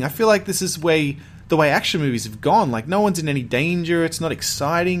saying. I feel like this is the way action movies have gone. Like, no one's in any danger. It's not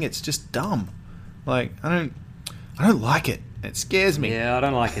exciting. It's just dumb. Like, I don't like it. It scares me. Yeah, I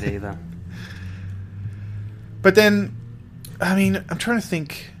don't like it either. But then, I mean, I'm trying to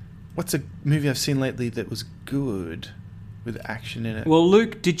think, what's a movie I've seen lately that was good with action in it? Well,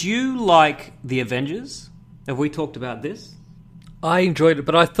 Luke, did you like The Avengers? Have we talked about this? I enjoyed it,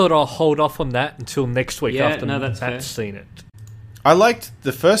 but I thought I'll hold off on that until next week Yeah, after no, that's Matt's fair. seen it. I liked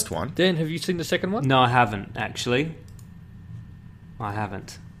the first one. Dan, have you seen the second one? No, I haven't, actually. I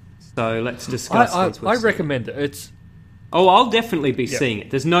haven't. So let's discuss once we've I seen recommend it. It's Oh, I'll definitely be Yeah. seeing it.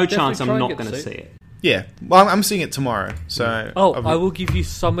 There's no Definitely chance I'm try and not get to going to see see it. it. Yeah. Well, I'm seeing it tomorrow. So. I will give you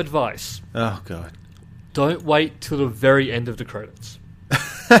some advice. Oh God. Don't wait till the very end of the credits.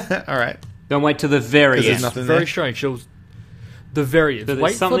 All right. Don't wait to the very 'Cause there's end. nothing Very there. strange. It was the very end. So there's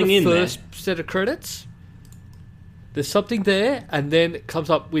Wait for something the in there. first set of credits. There's something there, and then it comes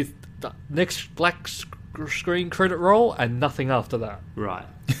up with the next black screen credit roll, and nothing after that. Right.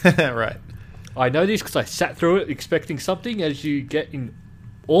 Right. I know this because I sat through it expecting something, as you get in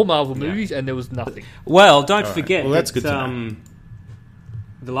all Marvel movies, and there was nothing. Well, don't right. forget. Well, that's that, good to know.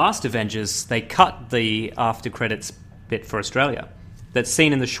 The last Avengers, they cut the after credits bit for Australia. That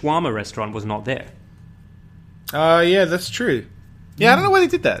scene in the shawarma restaurant was not there. Yeah, that's true. Yeah, I don't know why they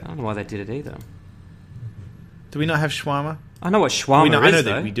did that. I don't know why they did it either. Do we not have shawarma? I know what shawarma I know is, that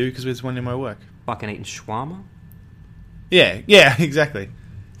though. we do because there's one in my work. Fucking eating shawarma? Yeah, exactly.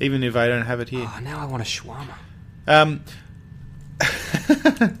 Even if I don't have it here. Oh, now I want a shawarma.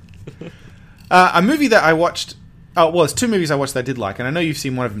 A movie that I watched. Oh, well, it's 2 movies I watched that I did like, and I know you've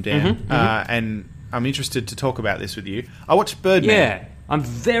seen one of them, Dan. Mm-hmm, And I'm interested to talk about this with you. I watched Birdman. Yeah, I'm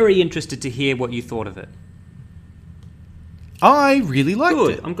very interested to hear what you thought of it. I really liked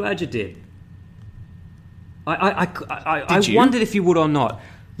Good. it. I'm glad you did. I Did you? wondered if you would or not.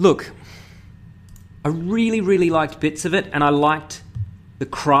 Look, I really, really liked bits of it, and I liked the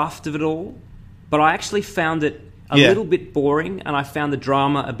craft of it all, but I actually found it a Yeah. little bit boring, and I found the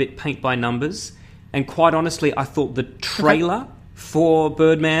drama a bit paint by numbers. And quite honestly, I thought the trailer for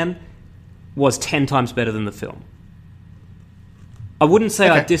Birdman was 10 times better than the film. I wouldn't say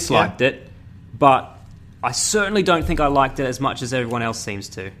I Okay, disliked it, but I certainly don't think I liked it as much as everyone else seems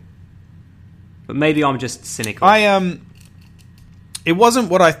to. But maybe I'm just cynical. It wasn't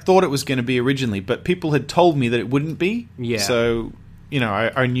what I thought it was going to be originally, but people had told me that it wouldn't be. Yeah. So,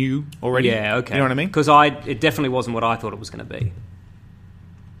 I knew already. Yeah, okay. You know what I mean? Because it definitely wasn't what I thought it was going to be.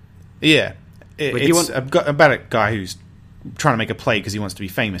 Yeah. But It's you want- about a guy who's trying to make a play because he wants to be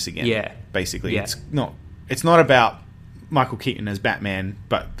famous again. Yeah. Basically. Yeah. It's not about Michael Keaton as Batman,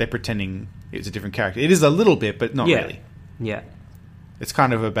 but they're pretending it's a different character. It is a little bit, but not Yeah. really. Yeah. It's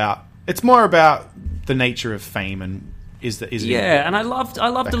kind of about... It's more about the nature of fame and is it Yeah, and I loved the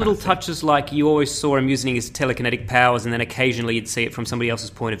kind little of thing. touches, like you always saw him using his telekinetic powers, and then occasionally you'd see it from somebody else's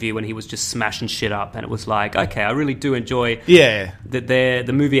point of view when he was just smashing shit up, and it was like, okay, I really do enjoy Yeah. that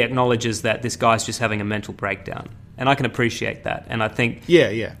the movie acknowledges that this guy's just having a mental breakdown, and I can appreciate that, and I think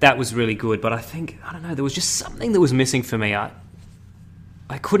Yeah. that was really good. But I don't know, there was just something that was missing for me. I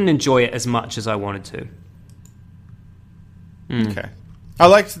couldn't enjoy it as much as I wanted to. Okay. I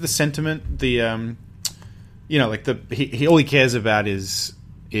liked the sentiment. The like he all he cares about is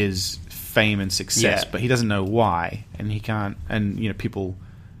fame and success, Yeah. but he doesn't know why, and he can't. And people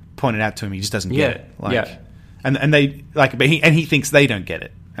point it out to him, he just doesn't get it. Yeah. And they but he thinks they don't get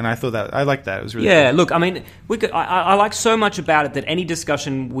it. And I thought I liked that. It was really Yeah, cool. look, I mean, I like so much about it that any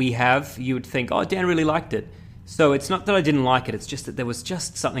discussion we have, you would think, oh, Dan really liked it. So it's not that I didn't like it, it's just that there was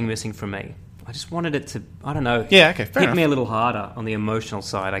just something missing from me. I just wanted it to, I don't know, Yeah, okay, fair hit me a enough. little harder on the emotional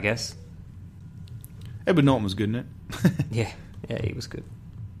side, I guess. Edward Norton was good in it. Yeah, he was good.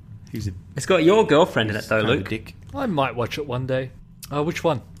 He was a It's got your girlfriend in it, though, kind of a Luke. dick. I might watch it one day. Which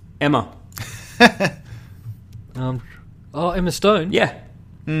one? Emma. Emma Stone. Yeah.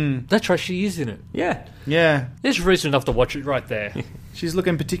 That's right. She is in it. Yeah. Yeah, There's reason enough to watch it right there. she's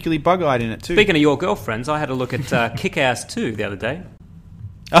looking particularly bug-eyed in it too. Speaking of your girlfriends, I had a look at Kick-Ass 2 the other day.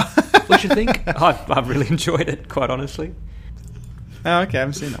 What you think? I've really enjoyed it, quite honestly. Oh, okay, I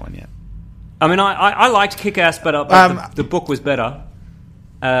haven't seen that one yet. I mean, I liked Kick-Ass, but the book was better.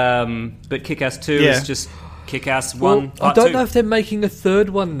 But Kick-Ass 2 Yeah. is just Kick-Ass 1, Well, I part don't 2. know if they're making a third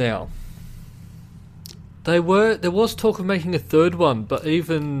one now. There was talk of making a third one, but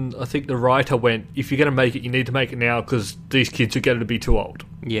even I think the writer went, if you're going to make it, you need to make it now because these kids are going to be too old.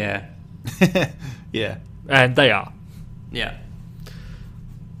 Yeah. Yeah. And they are. Yeah.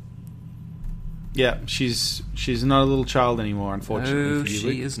 Yeah, she's not a little child anymore, unfortunately. No, for you, she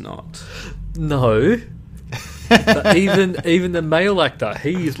Luke. is not. No. But even the male actor,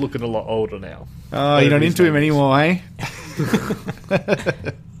 he is looking a lot older now. Oh, you're not into him anymore, eh?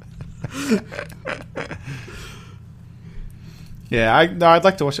 Yeah, I'd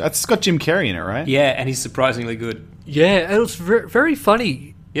like to watch it. It's got Jim Carrey in it, right? Yeah, and he's surprisingly good. Yeah, it was very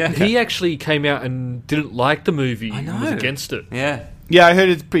funny. Yeah. He actually came out and didn't like the movie. I know. And was against it. Yeah. Yeah, I heard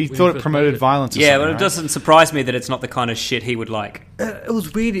he thought it first promoted made it. violence. Or Yeah, something, but it right? doesn't surprise me that it's not the kind of shit he would like. It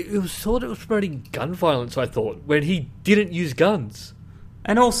was weird. It was promoting gun violence, I thought, when he didn't use guns.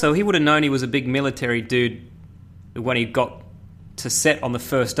 And also, he would have known he was a big military dude when he got to set on the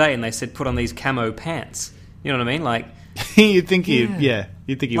first day and they said, put on these camo pants. You know what I mean? Like, You'd think you'd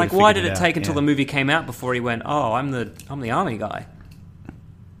think he like would why figure did it out, take until yeah. the movie came out before he went, oh, I'm the army guy?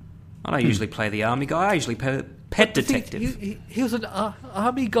 I don't usually play the army guy. I usually play the pet The thing- detective. He was an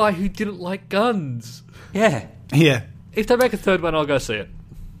army guy who didn't like guns. Yeah. Yeah. If they make a third one, I'll go see it.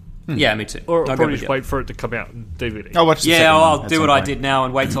 Yeah, me too. Or I'll I'll go probably with just you. wait for it to come out in DVD. I'll watch the second Yeah, one I'll at do some what I point. did now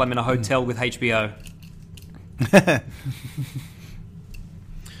and wait till I'm in a hotel with HBO.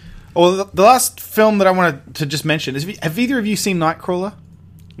 Well, the last film that I wanted to just mention is: have either of you seen Nightcrawler?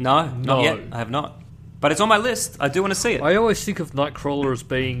 No, not No. yet. I have not. But it's on my list. I do want to see it. I always think of Nightcrawler as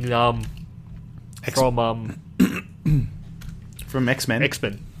being from From X-Men.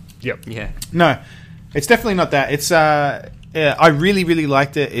 X-Men. Yep. Yeah. No, it's definitely not that. It's I really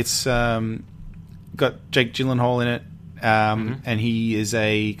liked it. It's got Jake Gyllenhaal in it, and he is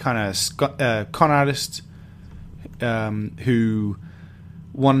a kind of con artist who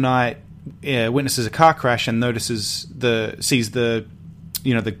one night witnesses a car crash and sees the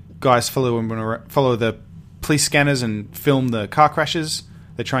guys follow the police scanners and film the car crashes.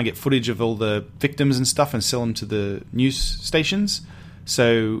 They try and get footage of all the victims and stuff and sell them to the news stations.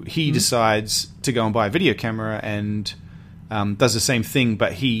 So he decides to go and buy a video camera and does the same thing,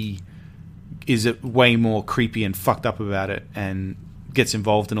 but he is way more creepy and fucked up about it and gets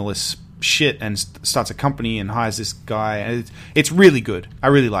involved in all this shit and starts a company and hires this guy. And it's really good. I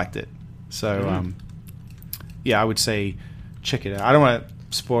really liked it. So, I would say check it out. I don't want to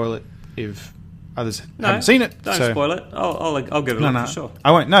spoil it if others haven't seen it. Don't so. spoil it. I'll give it a look for sure.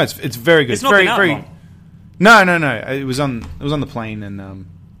 I won't. No, it's very good. It's not very, been out very. long. No. It was on the plane, and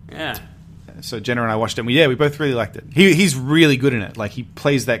Yeah. so Jenna and I watched it. And we both really liked it. He's really good in it. Like he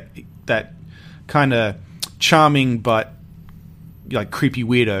plays that kind of charming but like creepy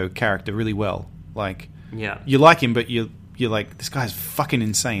weirdo character really well. Like Yeah. you like him, but you're like, this guy's fucking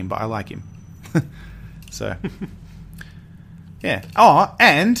insane, but I like him. So yeah. Oh,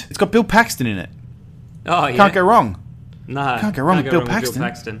 and it's got Bill Paxton in it. Oh, yeah. Can't go wrong. No. Can't go wrong with Bill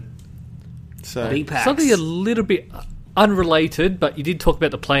Paxton. So B-Pax. Something a little bit unrelated, but you did talk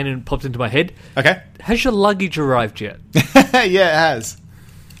about the plane and it popped into my head. okay. Has your luggage arrived yet? Yeah, it has.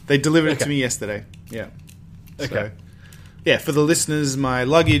 They delivered it to Okay. me yesterday. Yeah. Okay. yeah, for the listeners, my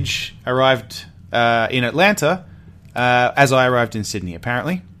luggage arrived in Atlanta as I arrived in Sydney,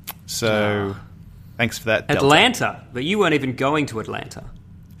 apparently. So, thanks for that, Delta. Atlanta, but you weren't even going to Atlanta.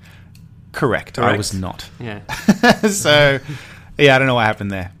 Correct. I was not. Yeah. So, yeah, I don't know what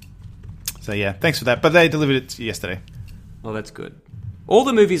happened there. So, yeah, thanks for that. But they delivered it yesterday. Well, that's good. All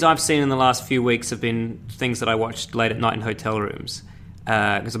the movies I've seen in the last few weeks have been things that I watched late at night in hotel rooms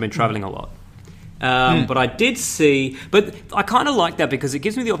because I've been traveling a lot. But I did see... But I kind of like that because it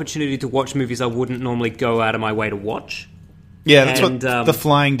gives me the opportunity to watch movies I wouldn't normally go out of my way to watch. Yeah, that's And, what The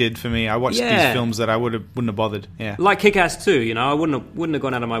Flying did for me. I watched yeah. these films that I wouldn't have bothered. Yeah. Like Kick-Ass 2, you know, I wouldn't have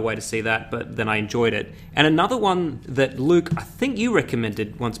gone out of my way to see that, but then I enjoyed it. And another one that, Luke, I think you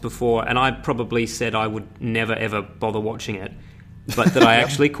recommended once before, and I probably said I would never, ever bother watching it, but that I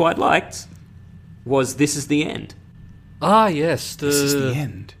actually quite liked, was This Is the End. Ah, yes. This is the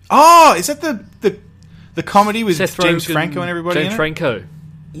end. Oh, is that the comedy with Seth James Rogen, Franco and everybody James in it? Franco.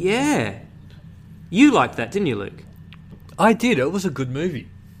 Yeah. You liked that, didn't you, Luke? I did. It was a good movie.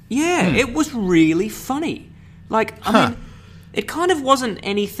 Yeah, it was really funny. Like, I mean, it kind of wasn't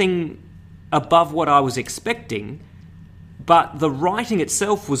anything above what I was expecting, but the writing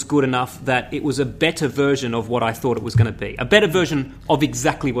itself was good enough that it was a better version of what I thought it was going to be. A better version of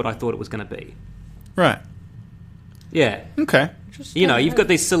exactly what I thought it was going to be. Right. Yeah. Okay. You know, you've got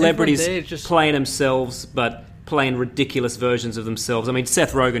these celebrities Everyone there just- playing themselves, but playing ridiculous versions of themselves. I mean,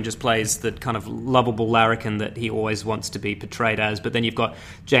 Seth Rogen just plays the kind of lovable larrikin that he always wants to be portrayed as, but then you've got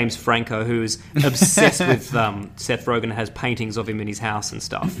James Franco, who's obsessed with Seth Rogen, has paintings of him in his house and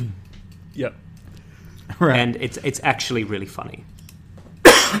stuff. Yep. Right. And it's actually really funny.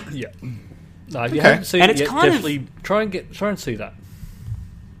 Yeah. No, if you haven't seen And it it's yet, kind of- definitely try and see that.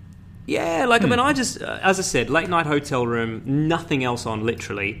 Yeah, like, I mean, I just, as I said, late night hotel room, nothing else on,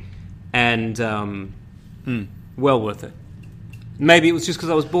 literally, and well worth it. Maybe it was just because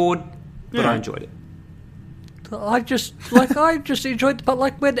I was bored, but I enjoyed it. I just enjoyed the part,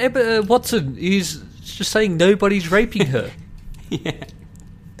 like when Emma Watson is just saying nobody's raping her. Yeah.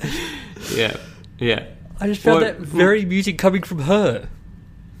 I just found Well, that very amusing coming from her.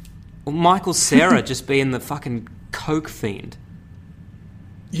 Well, Michael Cera just being the fucking coke fiend.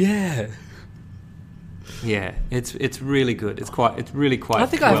 Yeah. Yeah, it's really good. It's really quite. I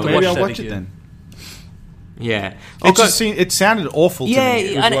think I have to well Maybe watch I'll that watch it again. then. Yeah, It sounded awful to yeah, me.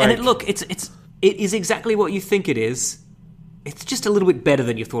 It was and like- look, it is exactly what you think it is. It's just a little bit better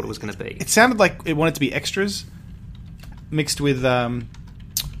than you thought it was going to be. It sounded like it wanted to be extras mixed with what's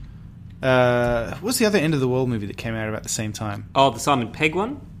the other End of the World movie that came out about the same time? Oh, the Simon Pegg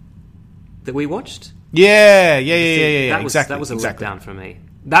one that we watched. Yeah. That was exactly. that was a exactly. letdown for me.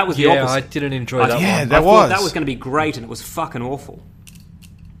 That was the Yeah, opposite. I didn't enjoy I that thought- Yeah, one. that I thought was. that was going to be great, and it was fucking awful.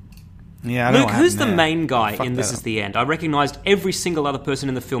 Yeah, I don't know Luke, what who's the happened there. main guy Fucked in This that Is up. the End? I recognised every single other person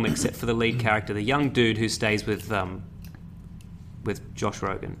in the film except for the lead character, the young dude who stays with Josh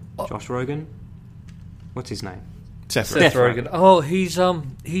Rogan. Josh Rogan? What's his name? Seth Rogen. Seth Seth Rogen. Oh, he's the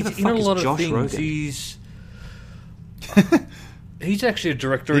in a fuck is lot of Josh things. Rogan? He's actually a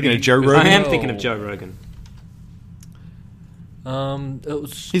director. Thinking in- of Joe as Rogan? I am well. thinking of Joe Rogan. It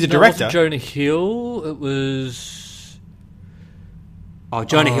was. He's a no, it director. wasn't Jonah Hill. It was. Oh,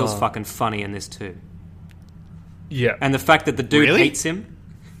 Jonah Hill's fucking funny in this too. Yeah. And the fact that the dude Really? hates him,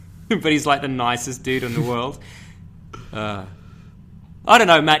 but he's like the nicest dude in the world. I don't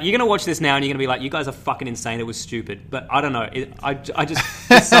know, Matt. You're going to watch this now and you're going to be like, you guys are fucking insane. It was stupid. But I don't know. I just,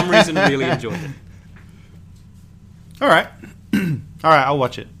 for some reason, really enjoyed it. All right. I'll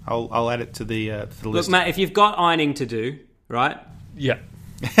watch it. I'll add it to the Look, list. Matt, if you've got ironing to do, right, Yeah.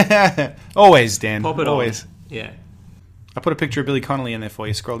 Always, Dan. pop it Always. on. Yeah. I put a picture of Billy Connolly in there for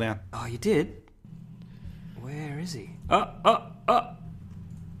you. Scroll down. Oh, you did? Where is he?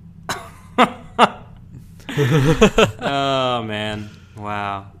 Oh, man.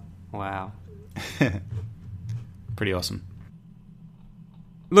 Wow. Pretty awesome.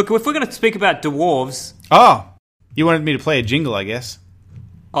 Look, if we're going to speak about dwarves, Oh, you wanted me to play a jingle, I guess.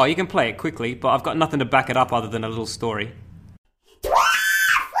 oh, you can play it quickly, but I've got nothing to back it up other than a little story.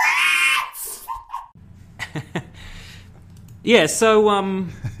 Yeah, so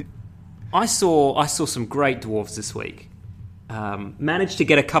I saw some great dwarves this week. Managed to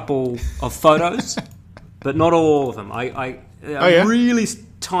get a couple of photos, but not all of them. A yeah? really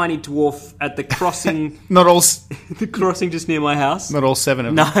tiny dwarf at the crossing, Not all the crossing just near my house. seven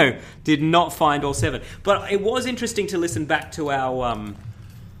of them. No, did not find all seven. But it was interesting to listen back to our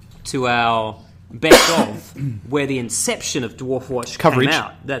best of, where the inception of Dwarf Watch Coverage. came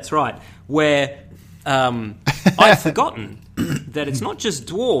out. That's right. Where I'd forgotten that it's not just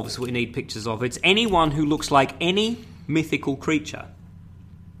dwarves we need pictures of. It's anyone who looks like any mythical creature.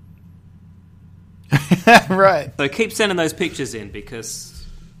 Right. So keep sending those pictures in because,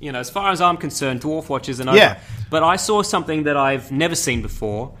 as far as I'm concerned, Dwarf Watch isn't over. Yeah. But I saw something that I've never seen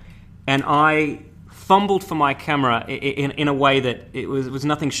before, and I fumbled for my camera in a way that it was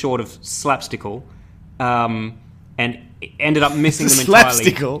nothing short of slapstickle, and ended up missing them entirely.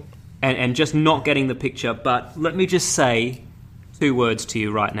 Slapstickle. And just not getting the picture. But let me just say 2 words to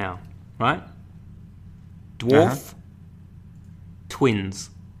you right now, right? Dwarf, twins.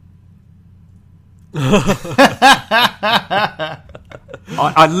 I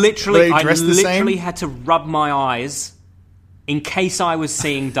literally had to rub my eyes in case I was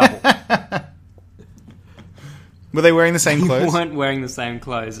seeing double. Were they wearing the same clothes? They weren't wearing the same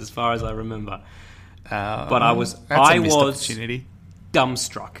clothes, as far as I remember. But I was opportunity.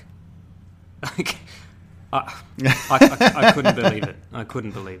 dumbstruck. I couldn't believe it. I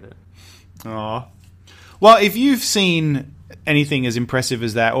couldn't believe it. Aw. Well, if you've seen anything as impressive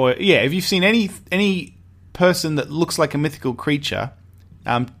as that, or if you've seen any person that looks like a mythical creature,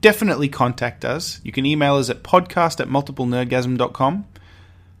 definitely contact us. You can email us at podcast@multiplenerdgasm.com,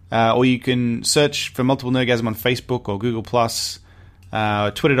 or you can search for Multiple Nerdgasm on Facebook or Google+,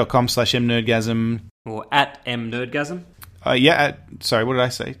 twitter.com/mnerdgasm. Or at mnerdgasm. Sorry, what did I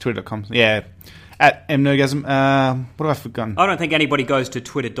say? Twitter.com. Yeah, at mnerdgasm. What have I forgotten? I don't think anybody goes to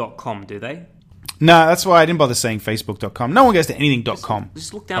twitter.com, do they? No, that's why I didn't bother saying facebook.com. No one goes to anything.com.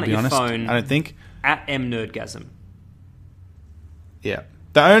 Just look down at your phone. I don't think. At mnerdgasm. Yeah.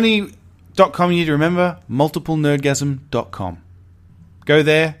 The only .com you need to remember, multiplenerdgasm.com. Go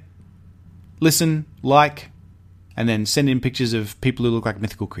there, listen, like, and then send in pictures of people who look like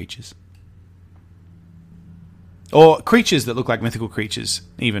mythical creatures. Or creatures that look like mythical creatures,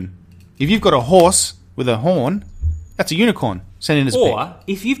 even. If you've got a horse with a horn, that's a unicorn. Send in as Or big.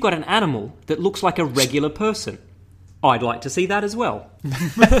 if you've got an animal that looks like a regular person, I'd like to see that as well.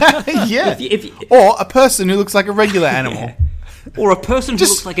 Yeah. If you- Or a person who looks like a regular animal. Yeah. Or a person who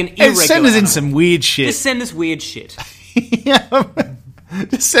looks like an irregular send us in animal. some weird shit. Just send us weird shit.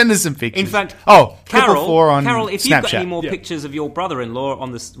 Just send us some pictures. In fact, Carol, 4 on Carol, if Snapchat. you've got any more pictures of your brother-in-law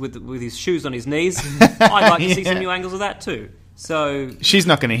on with his shoes on his knees, I'd like to see some new angles of that too. So She's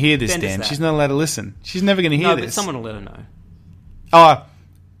not going to hear this, send us Dan. that. She's not allowed to listen. She's never going to hear no, this. but someone will let her know.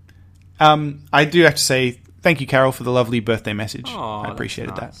 I do have to say thank you, Carol, for the lovely birthday message. Oh, I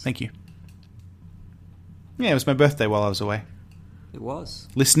appreciated that's nice. that. Thank you. Yeah, it was my birthday while I was away. It was.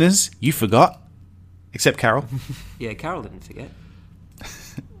 Listeners, you forgot. Except Carol. Yeah, Carol didn't forget.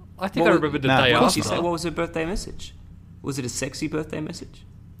 I think I remember the day What did she after. say? What was her birthday message? Was it a sexy birthday message?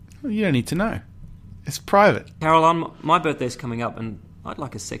 Well, you don't need to know. It's private. Carol, my birthday's coming up, and I'd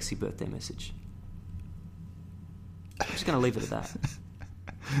like a sexy birthday message. I'm just going to leave it at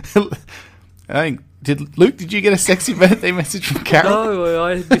that. Luke, did you get a sexy birthday message from Carol? No,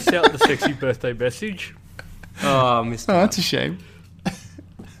 I missed out the sexy birthday message. Oh, Mr. Oh, that's a shame.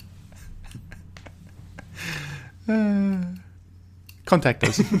 Contact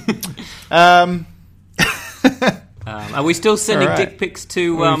us. Are we still sending All right. dick pics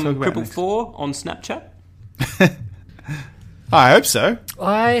to What are we talking about Cripple next? 4 on Snapchat? I hope so.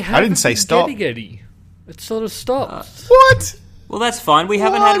 I didn't say been stop. getting any. It sort of stopped. What? Well, that's fine. We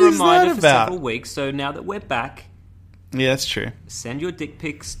haven't What had a is that reminder for about? several weeks, so now that we're back, Yeah, that's true. send your dick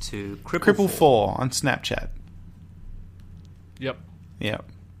pics to Cripple 4 on Snapchat. Yep. Yeah.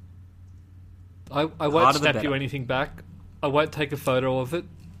 I won't Harder the snap you better. anything back. I won't take a photo of it.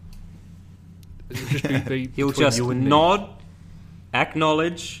 It'll just be He'll between just you and me. nod,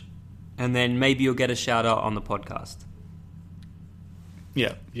 acknowledge, and then maybe you'll get a shout out on the podcast.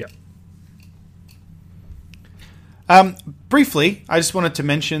 Yeah. Yeah. Briefly, I just wanted to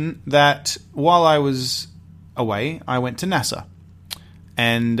mention that while I was away, I went to NASA.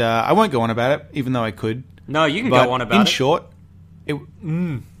 And I won't go on about it, even though I could. No, you can But go on about in it. short,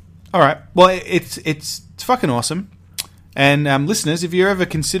 all right. Well, it's fucking awesome. And listeners, if you're ever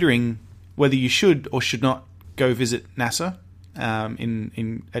considering whether you should or should not go visit NASA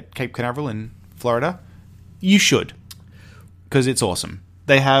at Cape Canaveral in Florida, you should, because it's awesome.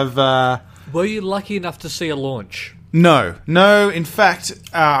 They have Were you lucky enough to see a launch? no. In fact,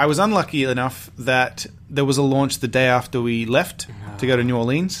 I was unlucky enough that there was a launch the day after we left to go to New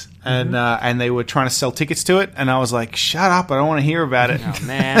Orleans, and they were trying to sell tickets to it, and I was like, "Shut up! I don't want to hear about it." Oh,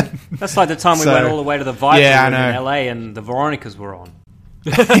 man. That's like the time we So- went all the way to the Viper Yeah, I room in know. LA and the Veronicas were on.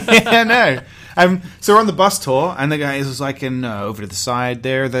 Yeah, I know. So we're on the bus tour, and the guy was like, "And over to the side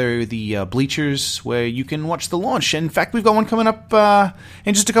there are the bleachers where you can watch the launch. In fact, we've got one coming up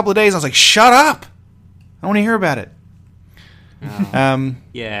in just a couple of days." I was like, "Shut up! I want to hear about it."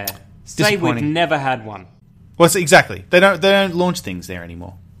 Yeah. Say we've Disappointing. never had one. Well, exactly. They don't launch things there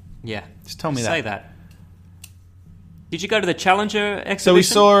anymore. Yeah. Just tell me Say that. Did you go to the Challenger exhibition? So we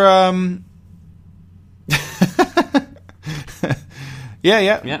saw.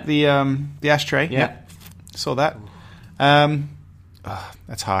 Yeah. The ashtray. Yeah. Saw that.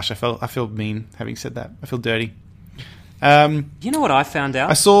 That's harsh. I feel mean having said that. I feel dirty. You know what I found out?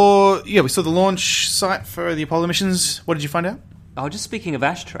 We saw the launch site for the Apollo missions. What did you find out? Oh, just speaking of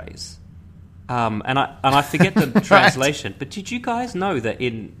ashtrays, and I forget the translation. But did you guys know that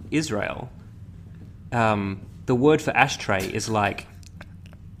in Israel, the word for ashtray is like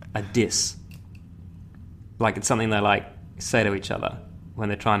a diss, like it's something they like say to each other when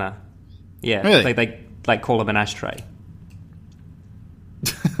they're trying to, Really? they like call them an ashtray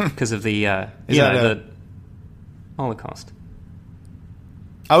because of the that the Holocaust.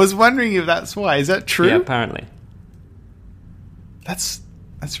 I was wondering if that's why. Is that true? Yeah, apparently. That's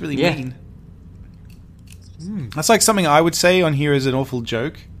really Yeah. mean. That's like something I would say on here as an awful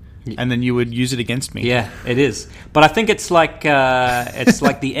joke, and then you would use it against me. Yeah, it is. But I think it's like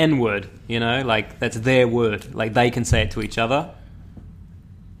the N word, like that's their word. Like they can say it to each other,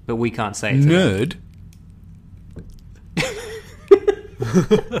 but we can't say it to them. Nerd.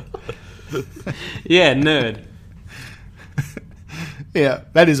 Yeah, nerd. Yeah,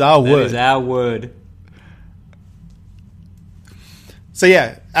 that is our That word. is our word. So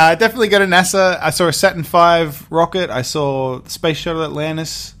yeah, definitely go to NASA. I saw a Saturn V rocket. I saw the Space Shuttle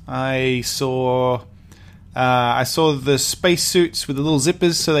Atlantis. I saw the spacesuits with the little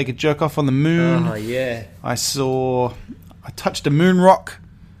zippers so they could jerk off on the moon. Oh yeah. I touched a moon rock.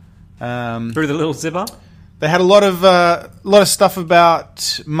 Through the little zipper. They had a lot of stuff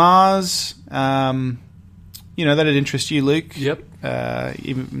about Mars. That'd interest you, Luke. Yep.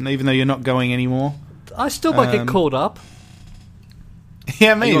 Even though you're not going anymore. I still might get called up.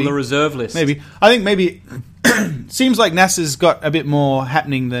 Yeah, Are maybe you on the reserve list? Maybe. I think maybe seems like NASA's got a bit more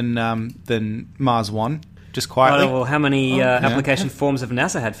happening than Mars One. Just quietly. Well, how many application forms have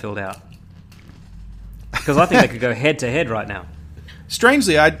NASA had filled out? Because I think they could go head to head right now.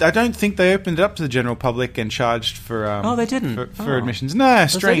 Strangely, I don't think they opened it up to the general public and charged for. Oh, they didn't? for admissions. No,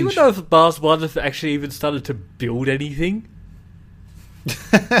 Does anyone strange. know if Mars One have actually even started to build anything?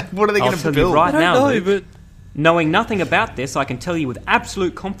 What are they I'll going to tell you build? right I don't now, know, Luke, but knowing nothing about this, I can tell you with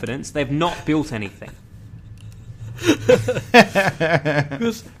absolute confidence they've not built anything.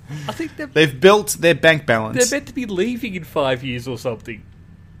 because I think They've built their bank balance. they're meant to be leaving in 5 years or something.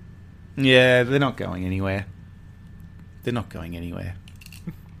 Yeah, they're not going anywhere. They're not going anywhere.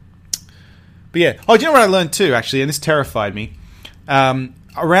 But yeah. Oh, do you know what I learned too, actually? And this terrified me.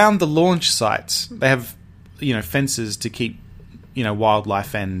 Around the launch sites, they have, fences to keep,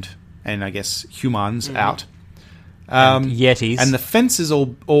 wildlife and I guess humans out. And Yetis. And the fences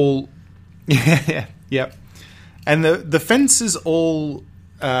all yep. And the fences all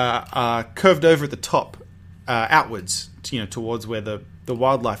are curved over at the top, outwards, towards where the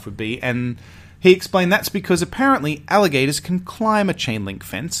wildlife would be. And he explained that's because apparently alligators can climb a chain link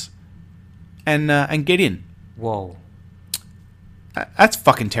fence and get in. Whoa. That's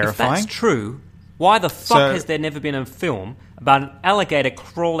fucking If terrifying. that's true, why the fuck So- has there never been a film about an alligator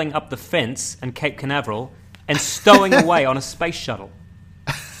crawling up the fence in Cape Canaveral and stowing away on a space shuttle?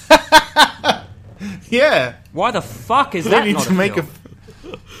 Yeah. Why the fuck is They that need not to make film?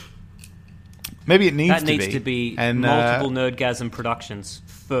 Maybe it needs That to needs be. to be And, multiple Nerdgasm Productions'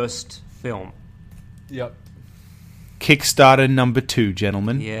 first film. Yep. Kickstarter number 2,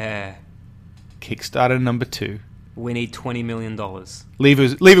 gentlemen. Yeah. Kickstarter number 2. We need $20 million. Leave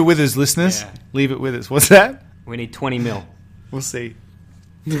it with us, listeners. Yeah. Leave it with us. What's that? We need 20 mil. We'll see.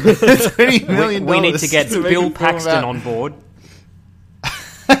 $20 million. We need to get make Bill a film Paxton about- on board.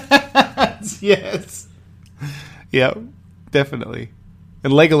 Yes. Yep. Definitely.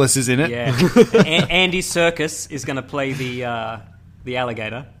 And Legolas is in it. Yeah. Andy Serkis is going to play the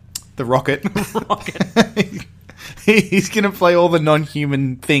alligator. The Rocket. Rocket. He's going to play all the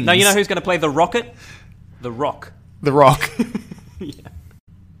non-human things. No, you know who's going to play the Rocket? The Rock. The Rock. Yeah.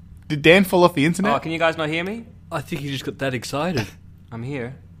 Did Dan fall off the internet? Oh, can you guys not hear me? I think he just got that excited. I'm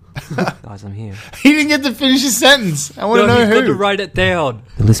here. Guys, I'm here. He didn't get to finish his sentence. I want to No, know he's got to who. write it down.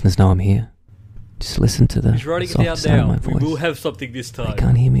 The listeners know I'm here. Just listen to the He's writing it soft down sound now. of my We will voice. have something this They time.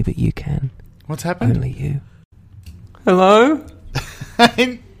 can't hear me, but you can. What's happened? Only you. Hello? Hello.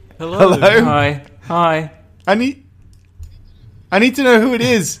 Hello? Hi. Hi. I need to know who it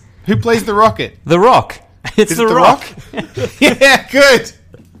is. Who plays the Rocket? The Rock. It's Is The it The Rock. Yeah, good.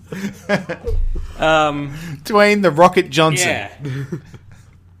 Um, Dwayne the Rocket Johnson.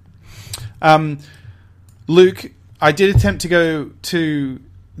 yeah. Luke, I did attempt to go to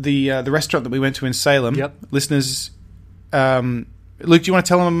the restaurant that we went to in Salem. Yep. Listeners, Luke, do you want to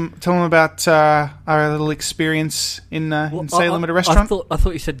tell them about our little experience in Salem at a restaurant? I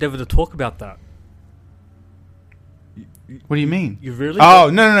thought you said never to talk about that. What do you mean? You really? Oh,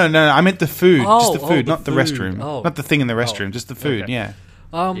 no. I meant the food. Just the Oh, food, the not the food. restroom. Oh. Not the thing in the restroom, just the food, okay. yeah.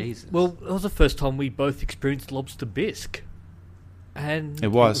 Jesus. Well, it was the first time we both experienced lobster bisque. And It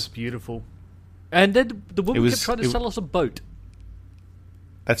was. beautiful. And then the woman was- kept trying to sell us a boat.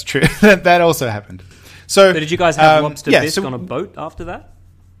 That's true. That also happened. So, Did you guys have lobster yeah, bisque so- on a boat after that?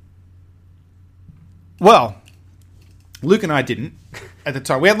 Well, Luke and I didn't at the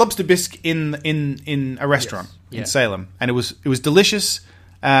time. We had lobster bisque in a restaurant Yeah. in Salem, and it was delicious.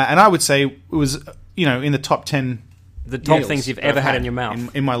 And I would say it was in the top 10 The top meals things you've that ever I've had in your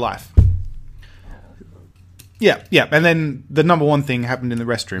mouth. in my life. Yeah. And then the number one thing happened in the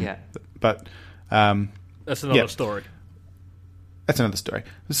restroom. Yeah. But That's another Yeah. story. that's another story.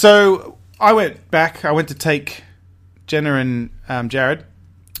 So I went to take Jenna and Jared,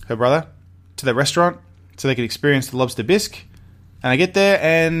 her brother, to the restaurant so they could experience the lobster bisque. And I get there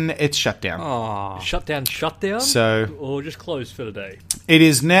and it's shut down. Oh, Shut down, So or just closed for the day. it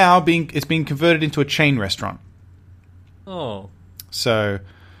is now being converted into a chain restaurant. Oh, So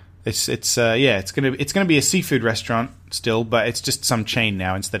it's gonna be a seafood restaurant still, but it's just some chain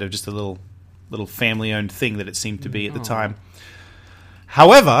now instead of just a little family owned thing that it seemed to be at the time.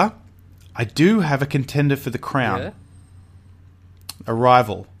 However, I do have a contender for the crown, yeah. a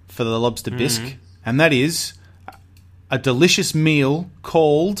rival for the lobster bisque, and that is a delicious meal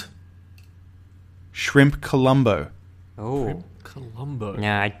called shrimp Colombo. oh. Colombo.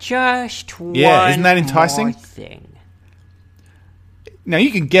 Now, just Yeah, isn't that one enticing? more thing. Now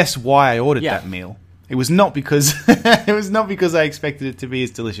you can guess why I ordered Yeah. that meal. It was not because I expected it to be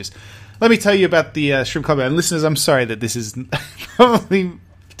as delicious. Let me tell you about the shrimp Colombo. And listeners, I'm sorry that this is probably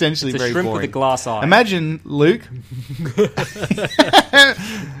potentially It's a very shrimp boring. with a glass eye. Imagine, Luke.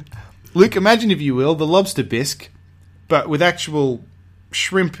 Luke, imagine, if you will, the lobster bisque, but with actual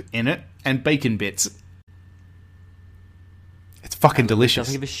shrimp in it and bacon bits. It's fucking delicious.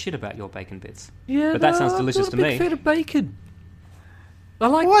 Doesn't give a shit about your bacon bits. Yeah, But that no, sounds I'm delicious not to a big me. fan of bacon. I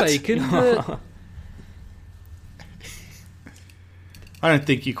like What? bacon, but I don't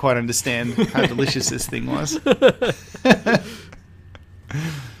think you quite understand how delicious this thing was.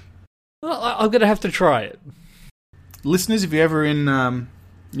 I'm going to have to try it. Listeners, if you're ever in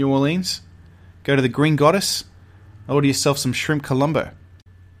New Orleans, go to the Green Goddess, order yourself some shrimp Colombo.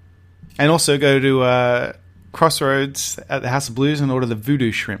 And also go to Crossroads at the House of Blues and order the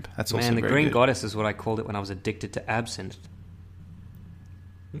voodoo shrimp. That's also Man, the very Green good. Goddess is what I called it when I was addicted to absinthe.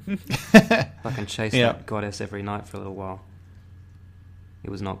 Fucking chase Yeah. that goddess every night for a little while. It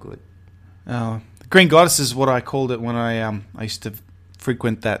was not good. Oh, the Green Goddess is what I called it when I used to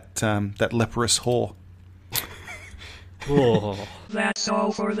frequent that leprous whore. Oh. That's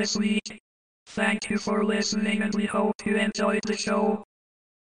all for this week. Thank you for listening and we hope you enjoyed the show.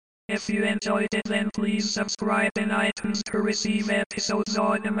 If you enjoyed it, then please subscribe in iTunes to receive episodes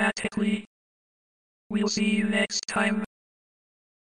automatically. We'll see you next time.